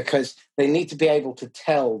 because they need to be able to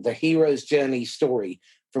tell the hero's journey story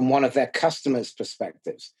from one of their customers'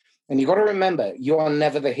 perspectives. And you've got to remember, you are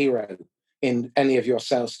never the hero in any of your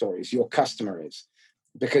sales stories. Your customer is.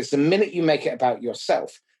 Because the minute you make it about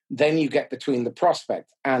yourself, then you get between the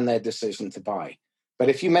prospect and their decision to buy. But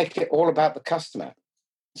if you make it all about the customer,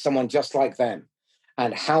 someone just like them,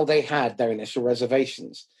 and how they had their initial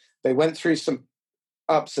reservations, they went through some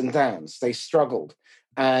ups and downs, they struggled,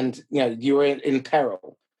 and you were in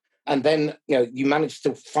peril. And then you managed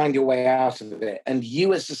to find your way out of it. And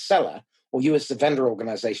you as a seller or you as the vendor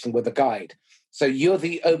organization were the guide. So you're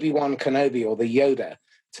the Obi-Wan Kenobi or the Yoda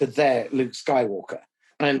to their Luke Skywalker.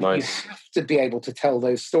 And you have to be able to tell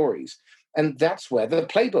those stories. And that's where the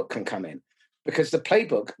playbook can come in, because the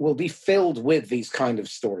playbook will be filled with these kind of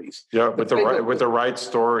stories. Yeah, with the right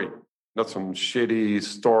story, not some shitty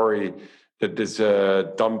story that is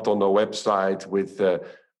dumped on the website with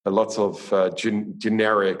lots of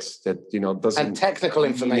generics that doesn't and technical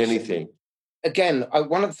information. Mean anything. Again,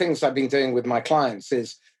 one of the things I've been doing with my clients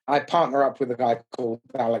is I partner up with a guy called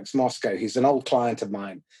Alex Moscow. He's an old client of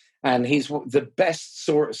mine, and he's the best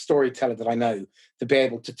storyteller that I know to be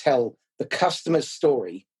able to tell the customer's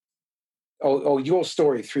story or your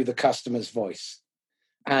story through the customer's voice.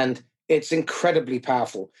 And it's incredibly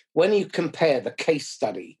powerful. When you compare the case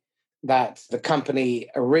study that the company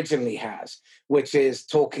originally has, which is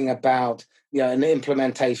talking about an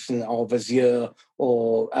implementation of Azure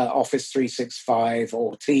or Office 365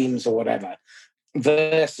 or Teams or whatever,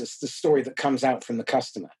 versus the story that comes out from the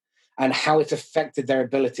customer and how it affected their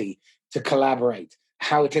ability to collaborate,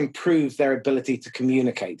 how it improved their ability to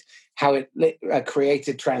communicate, how it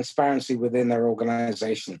created transparency within their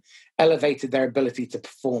organization, elevated their ability to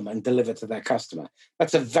perform and deliver to their customer.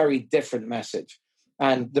 That's a very different message.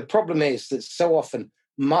 And the problem is that so often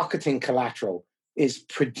marketing collateral is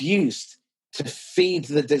produced to feed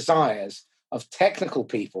the desires of technical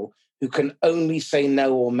people who can only say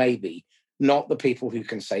no or maybe, not the people who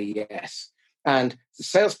can say yes. And the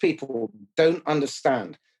salespeople don't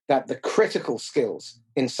understand that the critical skills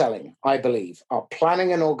in selling, I believe, are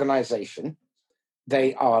planning an organization.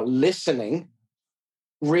 They are listening,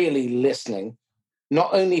 really listening, not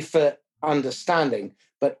only for understanding,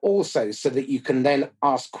 but also so that you can then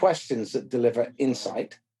ask questions that deliver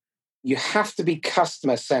insight. You have to be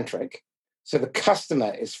customer-centric. So the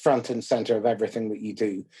customer is front and center of everything that you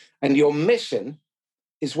do. And your mission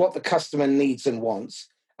is what the customer needs and wants.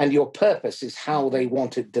 And your purpose is how they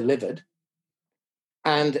want it delivered.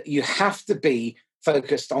 And you have to be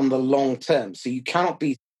focused on the long term. So you cannot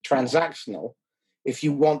be transactional if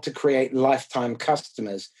you want to create lifetime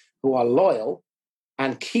customers who are loyal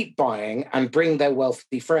and keep buying and bring their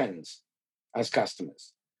wealthy friends as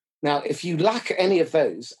customers. Now, if you lack any of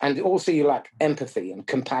those, and also you lack empathy and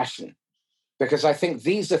compassion, because I think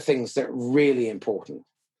these are things that are really important,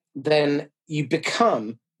 then you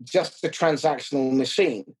become just a transactional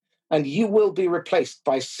machine, and you will be replaced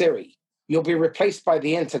by Siri. You'll be replaced by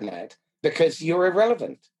the internet because you're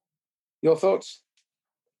irrelevant. Your thoughts?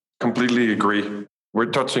 Completely agree.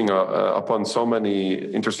 We're touching upon so many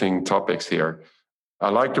interesting topics here. I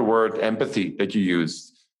like the word empathy that you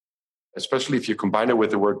used, especially if you combine it with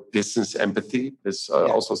the word business empathy. It's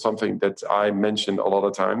also something that I mention a lot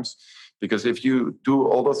of times, because if you do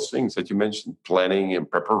all those things that you mentioned, planning and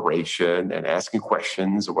preparation and asking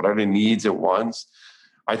questions or whatever the needs and wants,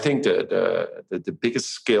 I think the biggest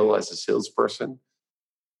skill as a salesperson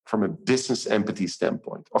from a business empathy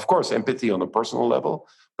standpoint, of course, empathy on a personal level,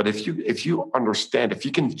 but if you understand, if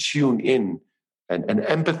you can tune in and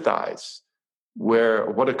empathize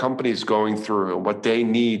what a company is going through and what they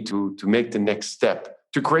need to make the next step,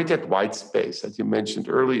 to create that white space, as you mentioned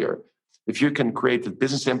earlier, if you can create the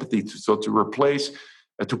business empathy to replace,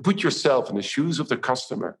 to put yourself in the shoes of the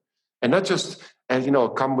customer, and not just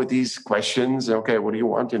come with these questions. Okay, what do you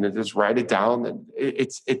want? And just write it down. And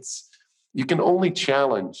it's you can only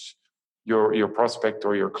challenge your prospect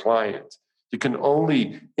or your client. You can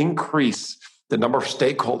only increase the number of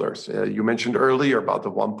stakeholders. You mentioned earlier about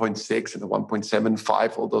the 1.6 and the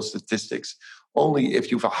 1.75, all those statistics. Only if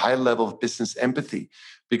you have a high level of business empathy.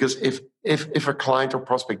 Because if a client or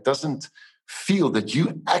prospect doesn't feel that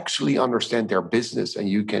you actually understand their business and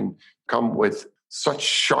you can come with such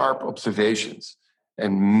sharp observations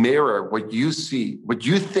and mirror what you see, what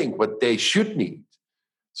you think, what they should need,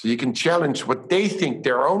 so you can challenge what they think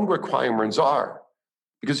their own requirements are.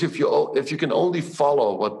 Because if you can only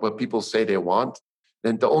follow what people say they want,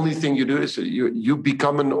 then the only thing you do is you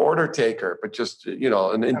become an order taker, but just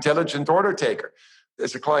an intelligent order taker.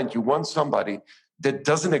 As a client, you want somebody that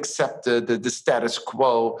doesn't accept the status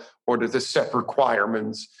quo or the set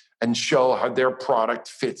requirements and show how their product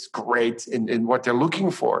fits great in what they're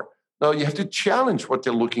looking for. No, you have to challenge what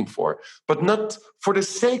they're looking for, but not for the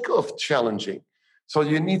sake of challenging. So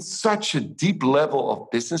you need such a deep level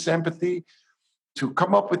of business empathy to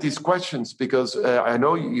come up with these questions, because I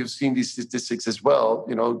know you've seen these statistics as well.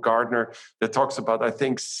 Gartner, that talks about, I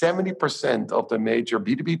think 70% of the major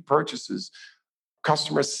B2B purchases,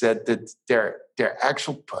 customers said that their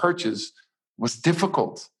actual purchase was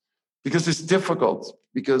difficult. Because it's difficult,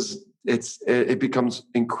 because it becomes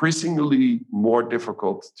increasingly more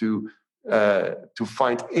difficult to to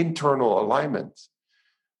find internal alignment.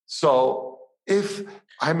 So if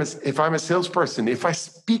I'm a salesperson, if I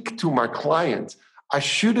speak to my client, I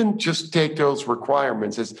shouldn't just take those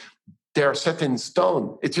requirements as they're set in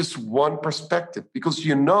stone. It's just one perspective, because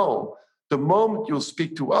the moment you'll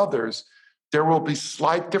speak to others, there will be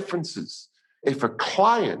slight differences. If a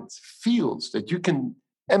client feels that you can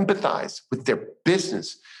empathize with their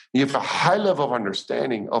business, you have a high level of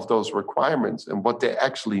understanding of those requirements and what they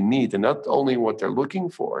actually need, and not only what they're looking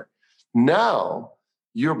for. Now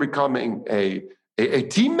you're becoming a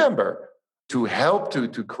team member to help to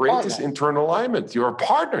create this internal alignment. You're a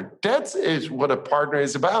partner. That is what a partner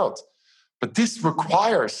is about. But this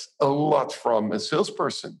requires a lot from a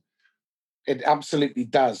salesperson. It absolutely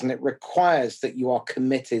does. And it requires that you are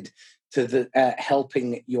committed to the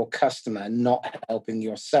helping your customer, not helping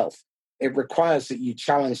yourself. It requires that you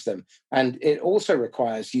challenge them. And it also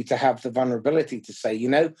requires you to have the vulnerability to say,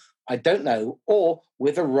 I don't know, or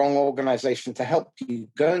with a wrong organization to help you,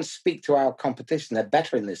 go and speak to our competition. They're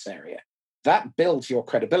better in this area. That builds your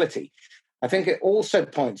credibility. I think it also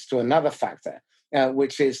points to another factor,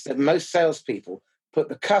 which is that most salespeople put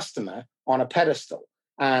the customer on a pedestal,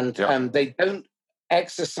 and they don't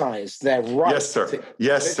exercise their right. Yes, sir.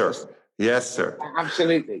 Yes, sir. Yes, sir.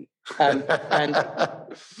 Absolutely. And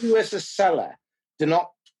you as a seller do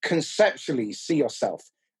not conceptually see yourself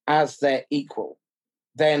as their equal,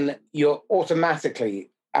 then you're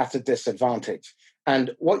automatically at a disadvantage.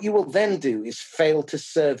 And what you will then do is fail to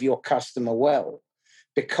serve your customer well,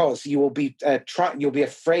 because you will be you'll be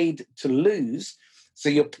afraid to lose.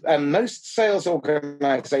 So most sales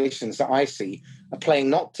organizations that I see are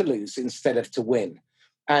playing not to lose instead of to win.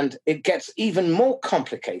 And it gets even more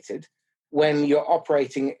complicated when you're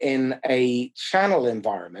operating in a channel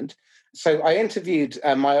environment. So I interviewed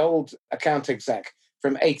my old account exec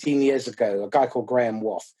from 18 years ago, a guy called Graham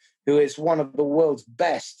Wath, who is one of the world's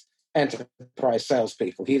best enterprise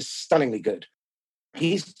salespeople. He is stunningly good.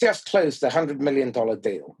 He's just closed a $100 million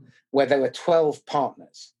deal where there were 12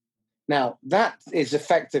 partners. Now, that is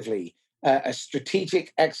effectively a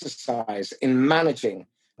strategic exercise in managing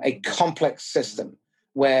a complex system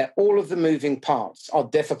where all of the moving parts are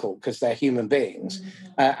difficult because they're human beings,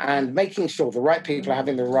 and making sure the right people are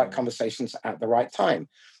having the right conversations at the right time.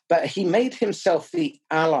 But he made himself the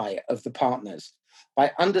ally of the partners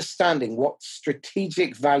by understanding what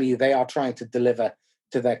strategic value they are trying to deliver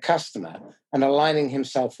to their customer and aligning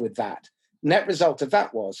himself with that. Net result of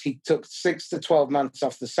that was he took 6 to 12 months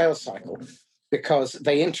off the sales cycle because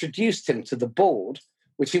they introduced him to the board,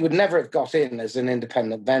 which he would never have got in as an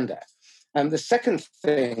independent vendor. And the second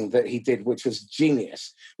thing that he did, which was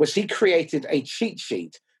genius, was he created a cheat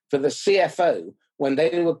sheet for the CFO when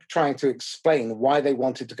they were trying to explain why they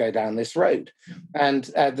wanted to go down this road. And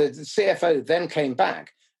the CFO then came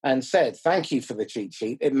back and said, thank you for the cheat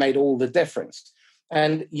sheet. It made all the difference.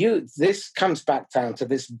 And this comes back down to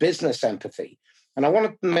this business empathy. And I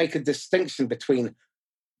want to make a distinction between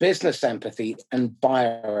business empathy and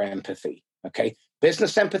buyer empathy. Okay.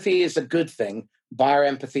 Business empathy is a good thing. Buyer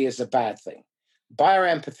empathy is a bad thing. Buyer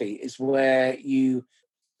empathy is where you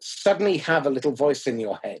suddenly have a little voice in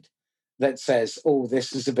your head that says, oh,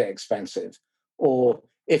 this is a bit expensive. Or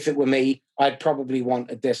if it were me, I'd probably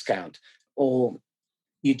want a discount. Or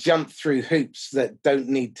you jump through hoops that don't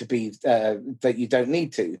need to be, that you don't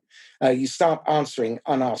need to. You start answering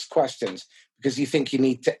unasked questions because you think you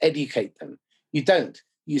need to educate them. You don't.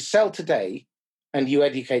 You sell today and you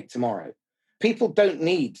educate tomorrow. People don't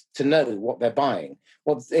need to know what they're buying,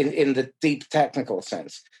 in the deep technical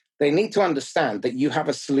sense. They need to understand that you have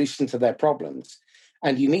a solution to their problems,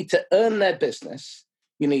 and you need to earn their business,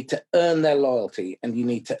 you need to earn their loyalty, and you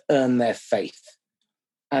need to earn their faith.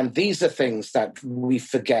 And these are things that we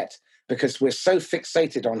forget because we're so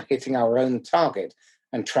fixated on hitting our own target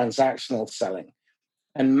and transactional selling.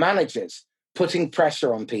 And managers putting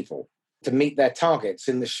pressure on people to meet their targets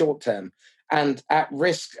in the short term and at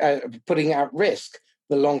risk, putting at risk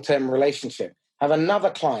the long-term relationship. Have another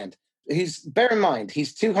client bear in mind,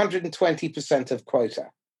 he's 220% of quota.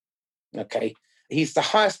 Okay. He's the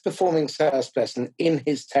highest performing salesperson in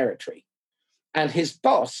his territory. And his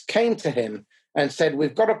boss came to him and said,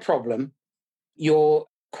 we've got a problem. Your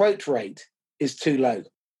quote rate is too low.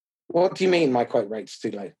 What do you mean my quote rate's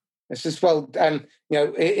too low? I says, well,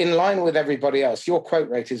 in line with everybody else, your quote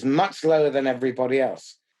rate is much lower than everybody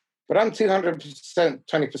else. But I'm 200%,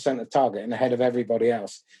 20% of target and ahead of everybody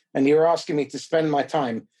else. And you're asking me to spend my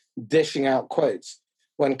time dishing out quotes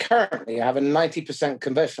when currently I have a 90%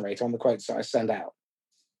 conversion rate on the quotes that I send out.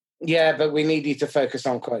 Yeah, but we need you to focus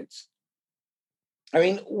on quotes. I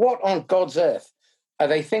mean, what on God's earth are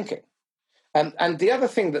they thinking? And the other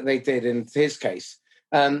thing that they did in his case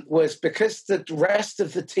was because the rest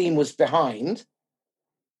of the team was behind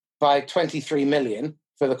by 23 million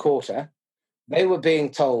for the quarter, they were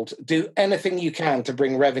being told, do anything you can to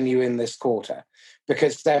bring revenue in this quarter,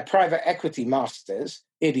 because their private equity masters,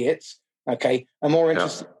 idiots, okay, are more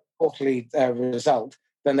interested in the quarterly result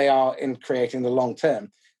than they are in creating the long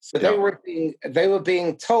term. So they were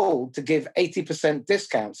being told to give 80%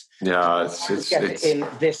 discounts. Yeah, it's in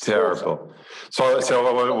this terrible. Quarter.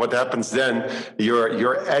 So what happens then?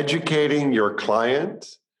 You're educating your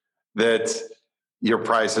client that your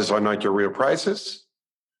prices are not your real prices,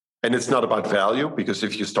 and it's not about value, because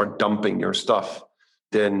if you start dumping your stuff,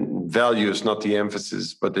 then value is not the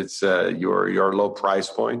emphasis, but it's your low price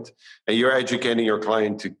point, and you're educating your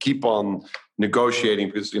client to keep on negotiating,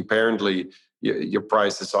 because apparently your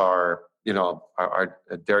prices are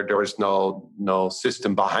there is no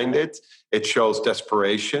system behind it. It shows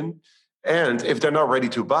desperation, and if they're not ready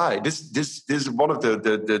to buy, this is one of the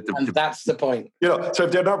and that's the point. So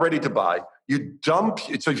if they're not ready to buy, you dump.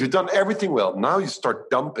 So if you've done everything well, now you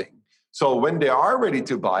start dumping. So when they are ready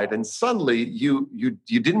to buy, then suddenly you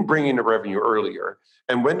didn't bring in the revenue earlier,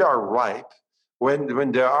 and when they are ripe,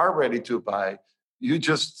 when they are ready to buy, you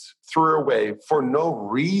just threw away for no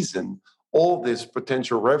reason all this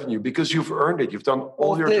potential revenue, because you've earned it. You've done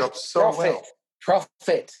all your job so well.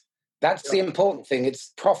 Profit. That's the important thing.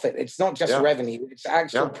 It's profit. It's not just revenue. It's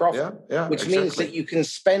actual profit, which means that you can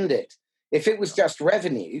spend it. If it was just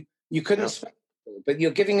revenue, you couldn't spend it, but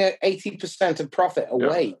you're giving 80% of profit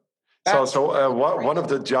away. So one of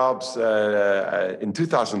the jobs in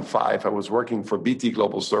 2005, I was working for BT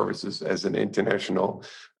Global Services as an international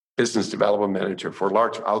business development manager for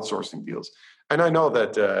large outsourcing deals. And I know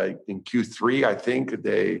that in Q3, I think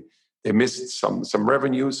they missed some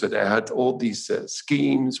revenue. So they had all these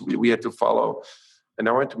schemes we had to follow. And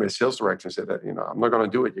I went to my sales director and said that, I'm not going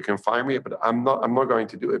to do it. You can fire me, but I'm not going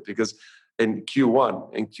to do it, because in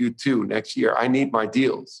Q1 and Q2 next year, I need my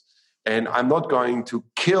deals. And I'm not going to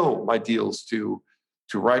kill my deals to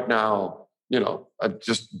right now, I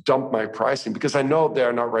just dump my pricing, because I know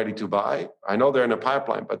they're not ready to buy. I know they're in a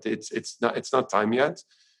pipeline, but it's not time yet.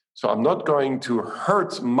 So I'm not going to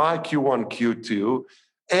hurt my Q1, Q2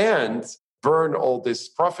 and burn all this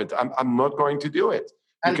profit. I'm not going to do it.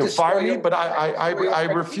 You can fire me, but I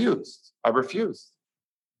refused. I refused.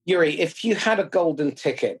 Yuri, if you had a golden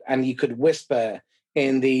ticket and you could whisper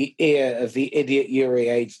in the ear of the idiot Yuri,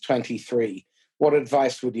 age 23, what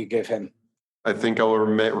advice would you give him? I think I will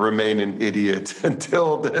remain an idiot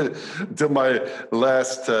until my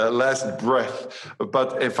last breath.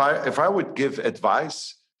 But if I would give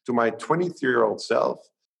advice to my 23-year-old self,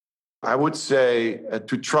 I would say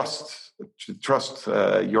to trust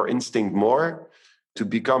your instinct more, to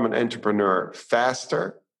become an entrepreneur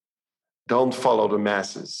faster. Don't follow the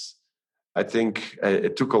masses. I think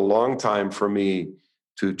it took a long time for me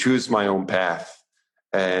to choose my own path.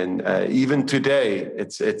 And even today,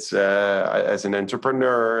 it's as an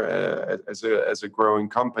entrepreneur, as a growing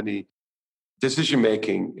company, decision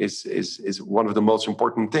making is one of the most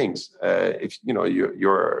important things. If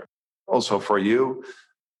you're also, for you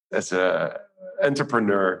as an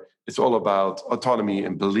entrepreneur, it's all about autonomy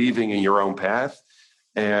and believing in your own path.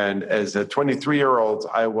 And as a 23-year-old,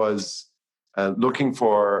 I was looking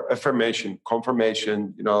for affirmation,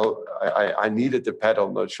 confirmation. I needed the pat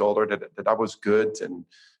on the shoulder that I was good, and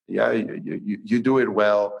you do it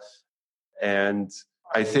well. And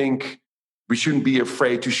I think we shouldn't be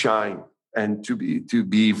afraid to shine and to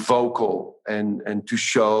be vocal and to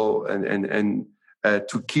show and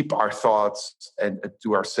to keep our thoughts and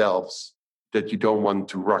to ourselves, that you don't want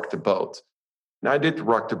to rock the boat. And I did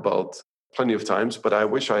rock the boat plenty of times, but I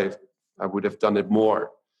wish I would have done it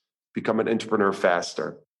more. Become an entrepreneur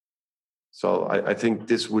faster. So I think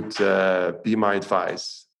this would be my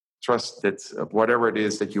advice. Trust that whatever it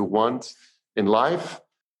is that you want in life,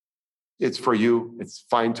 it's for you. It's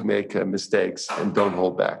fine to make mistakes, and don't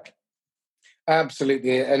hold back.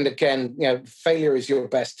 Absolutely. And again, failure is your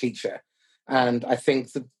best teacher. And I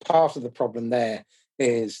think the part of the problem there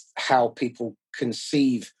is how people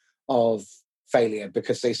conceive of failure,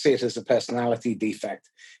 because they see it as a personality defect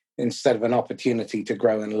instead of an opportunity to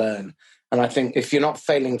grow and learn. And I think if you're not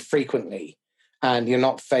failing frequently and you're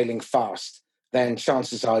not failing fast, then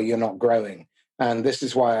chances are you're not growing. And this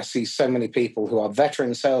is why I see so many people who are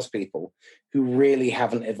veteran salespeople who really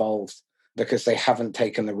haven't evolved, because they haven't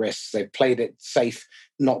taken the risks. They've played it safe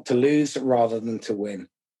not to lose rather than to win.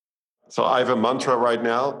 So I have a mantra right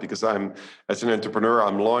now because as an entrepreneur,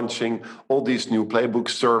 I'm launching all these new playbook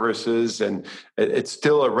services, and it's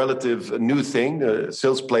still a relative new thing.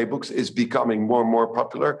 Sales playbooks is becoming more and more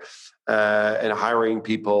popular, and hiring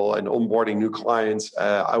people and onboarding new clients.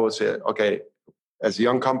 I would say, okay, as a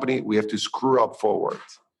young company, we have to screw up forward.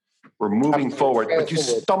 We're moving forward, but you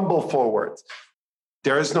stumble forward.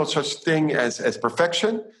 There is no such thing as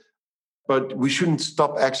perfection, but we shouldn't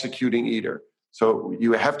stop executing either. So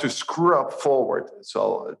you have to screw up forward.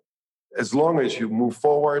 So as long as you move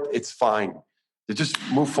forward, it's fine. You just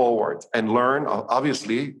move forward and learn.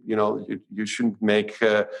 Obviously, you shouldn't make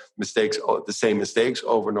mistakes, the same mistakes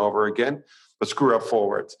over and over again, but screw up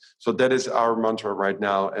forward. So that is our mantra right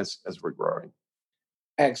now as we're growing.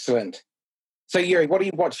 Excellent. So Yuri, what are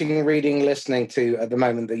you watching, reading, listening to at the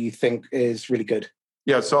moment that you think is really good?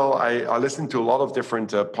 Yeah, so I listen to a lot of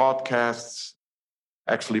different podcasts.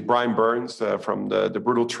 Actually, Brian Burns from the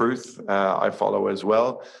Brutal Truth, I follow as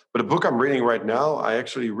well. But a book I'm reading right now, I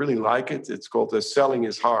actually really like it. It's called Selling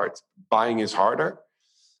is Hard, Buying is Harder.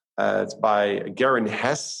 It's by Garen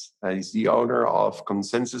Hess. He's the owner of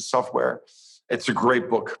Consensus Software. It's a great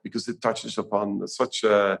book because it touches upon such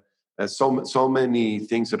so many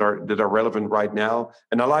things that are relevant right now.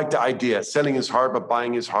 And I like the idea, selling is hard, but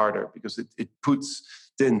buying is harder, because it puts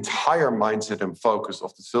the entire mindset and focus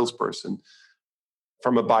of the salesperson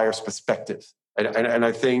from a buyer's perspective. And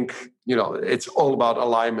I think, it's all about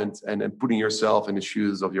alignment and putting yourself in the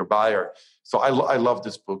shoes of your buyer. So I love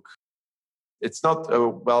this book. It's not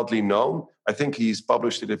widely known. I think he's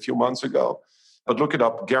published it a few months ago, but look it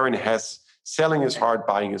up. Garen Hess, Selling is Hard,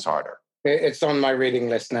 Buying is Harder. It's on my reading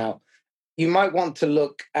list now. You might want to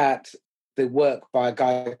look at the work by a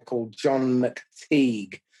guy called John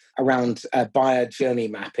McTeague around buyer journey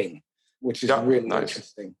mapping, which is really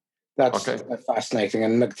interesting. That's fascinating.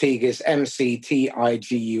 And McTeague is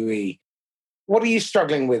McTigue. What are you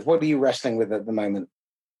struggling with? What are you wrestling with at the moment?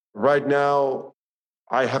 Right now,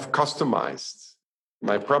 I have customized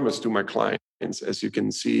my promise to my clients. As you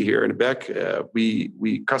can see here in the back, we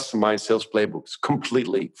customize sales playbooks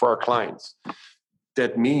completely for our clients.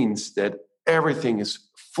 That means that everything is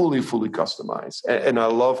fully customized. And I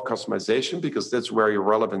love customization because that's where your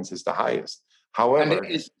relevance is the highest. However,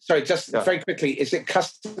 very quickly, is it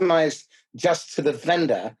customized just to the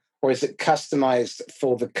vendor, or is it customized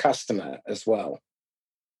for the customer as well?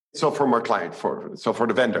 So for my client, for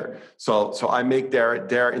the vendor. So I make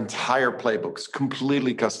their entire playbooks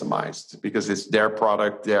completely customized because it's their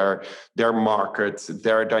product, their market,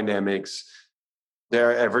 their dynamics,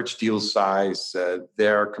 their average deal size,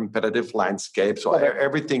 their competitive landscape. So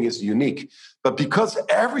everything is unique. But because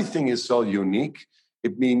everything is so unique,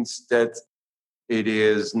 it means that it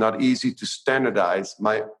is not easy to standardize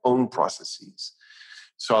my own processes.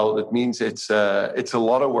 So that means it's a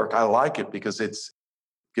lot of work. I like it because it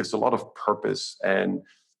gives a lot of purpose and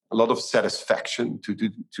a lot of satisfaction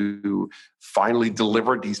to finally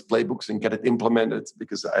deliver these playbooks and get it implemented,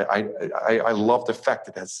 because I love the fact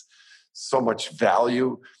that it has so much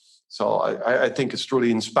value. So I think it's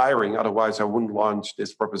truly inspiring. Otherwise, I wouldn't launch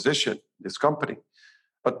this proposition, this company.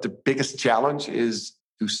 But the biggest challenge is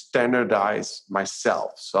to standardize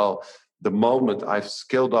myself. So the moment I've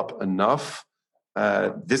scaled up enough,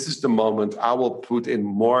 this is the moment I will put in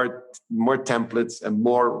more templates and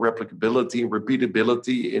more replicability and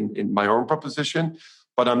repeatability in my own proposition.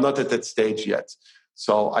 But I'm not at that stage yet.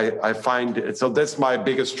 So I find it. So that's my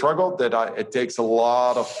biggest struggle. It takes a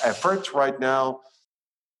lot of effort right now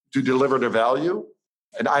to deliver the value,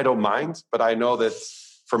 and I don't mind. But I know that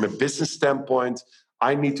from a business standpoint,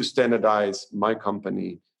 I need to standardize my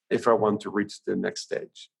company if I want to reach the next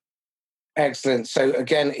stage. Excellent. So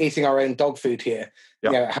again, eating our own dog food here.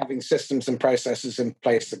 Yeah, having systems and processes in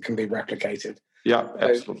place that can be replicated. Yeah,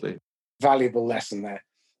 absolutely. Valuable lesson there.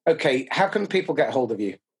 Okay, how can people get hold of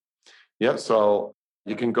you? Yeah, so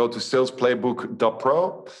you can go to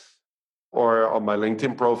salesplaybook.pro or on my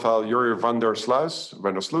LinkedIn profile, Yuri van der Sluis.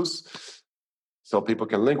 So people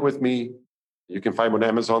can link with me. You can find me on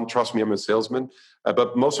Amazon. Trust me, I'm a salesman.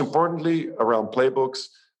 But most importantly, around playbooks,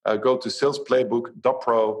 go to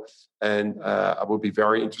salesplaybook.pro, and I would be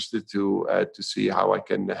very interested to see how I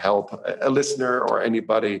can help a listener or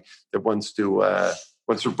anybody that wants to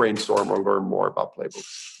brainstorm or learn more about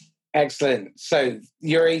playbooks. Excellent. So,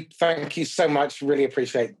 Yuri, thank you so much. Really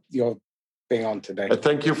appreciate your being on today.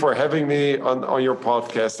 Thank you for having me on your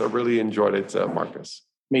podcast. I really enjoyed it, Marcus.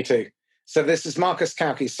 Me too. So this is Marcus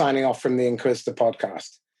Kauke signing off from the Inquisitor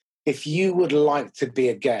podcast. If you would like to be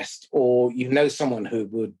a guest, or you know someone who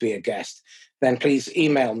would be a guest, then please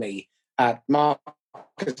email me at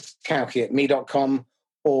marcuskauke@me.com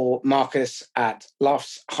or Marcus at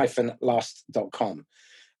laughs-last.com.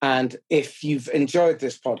 And if you've enjoyed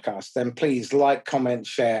this podcast, then please like, comment,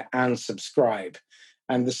 share, and subscribe.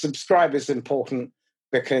 And the subscribe is important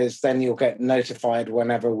because then you'll get notified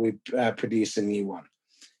whenever we produce a new one.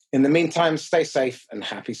 In the meantime, stay safe and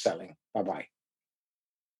happy selling. Bye-bye.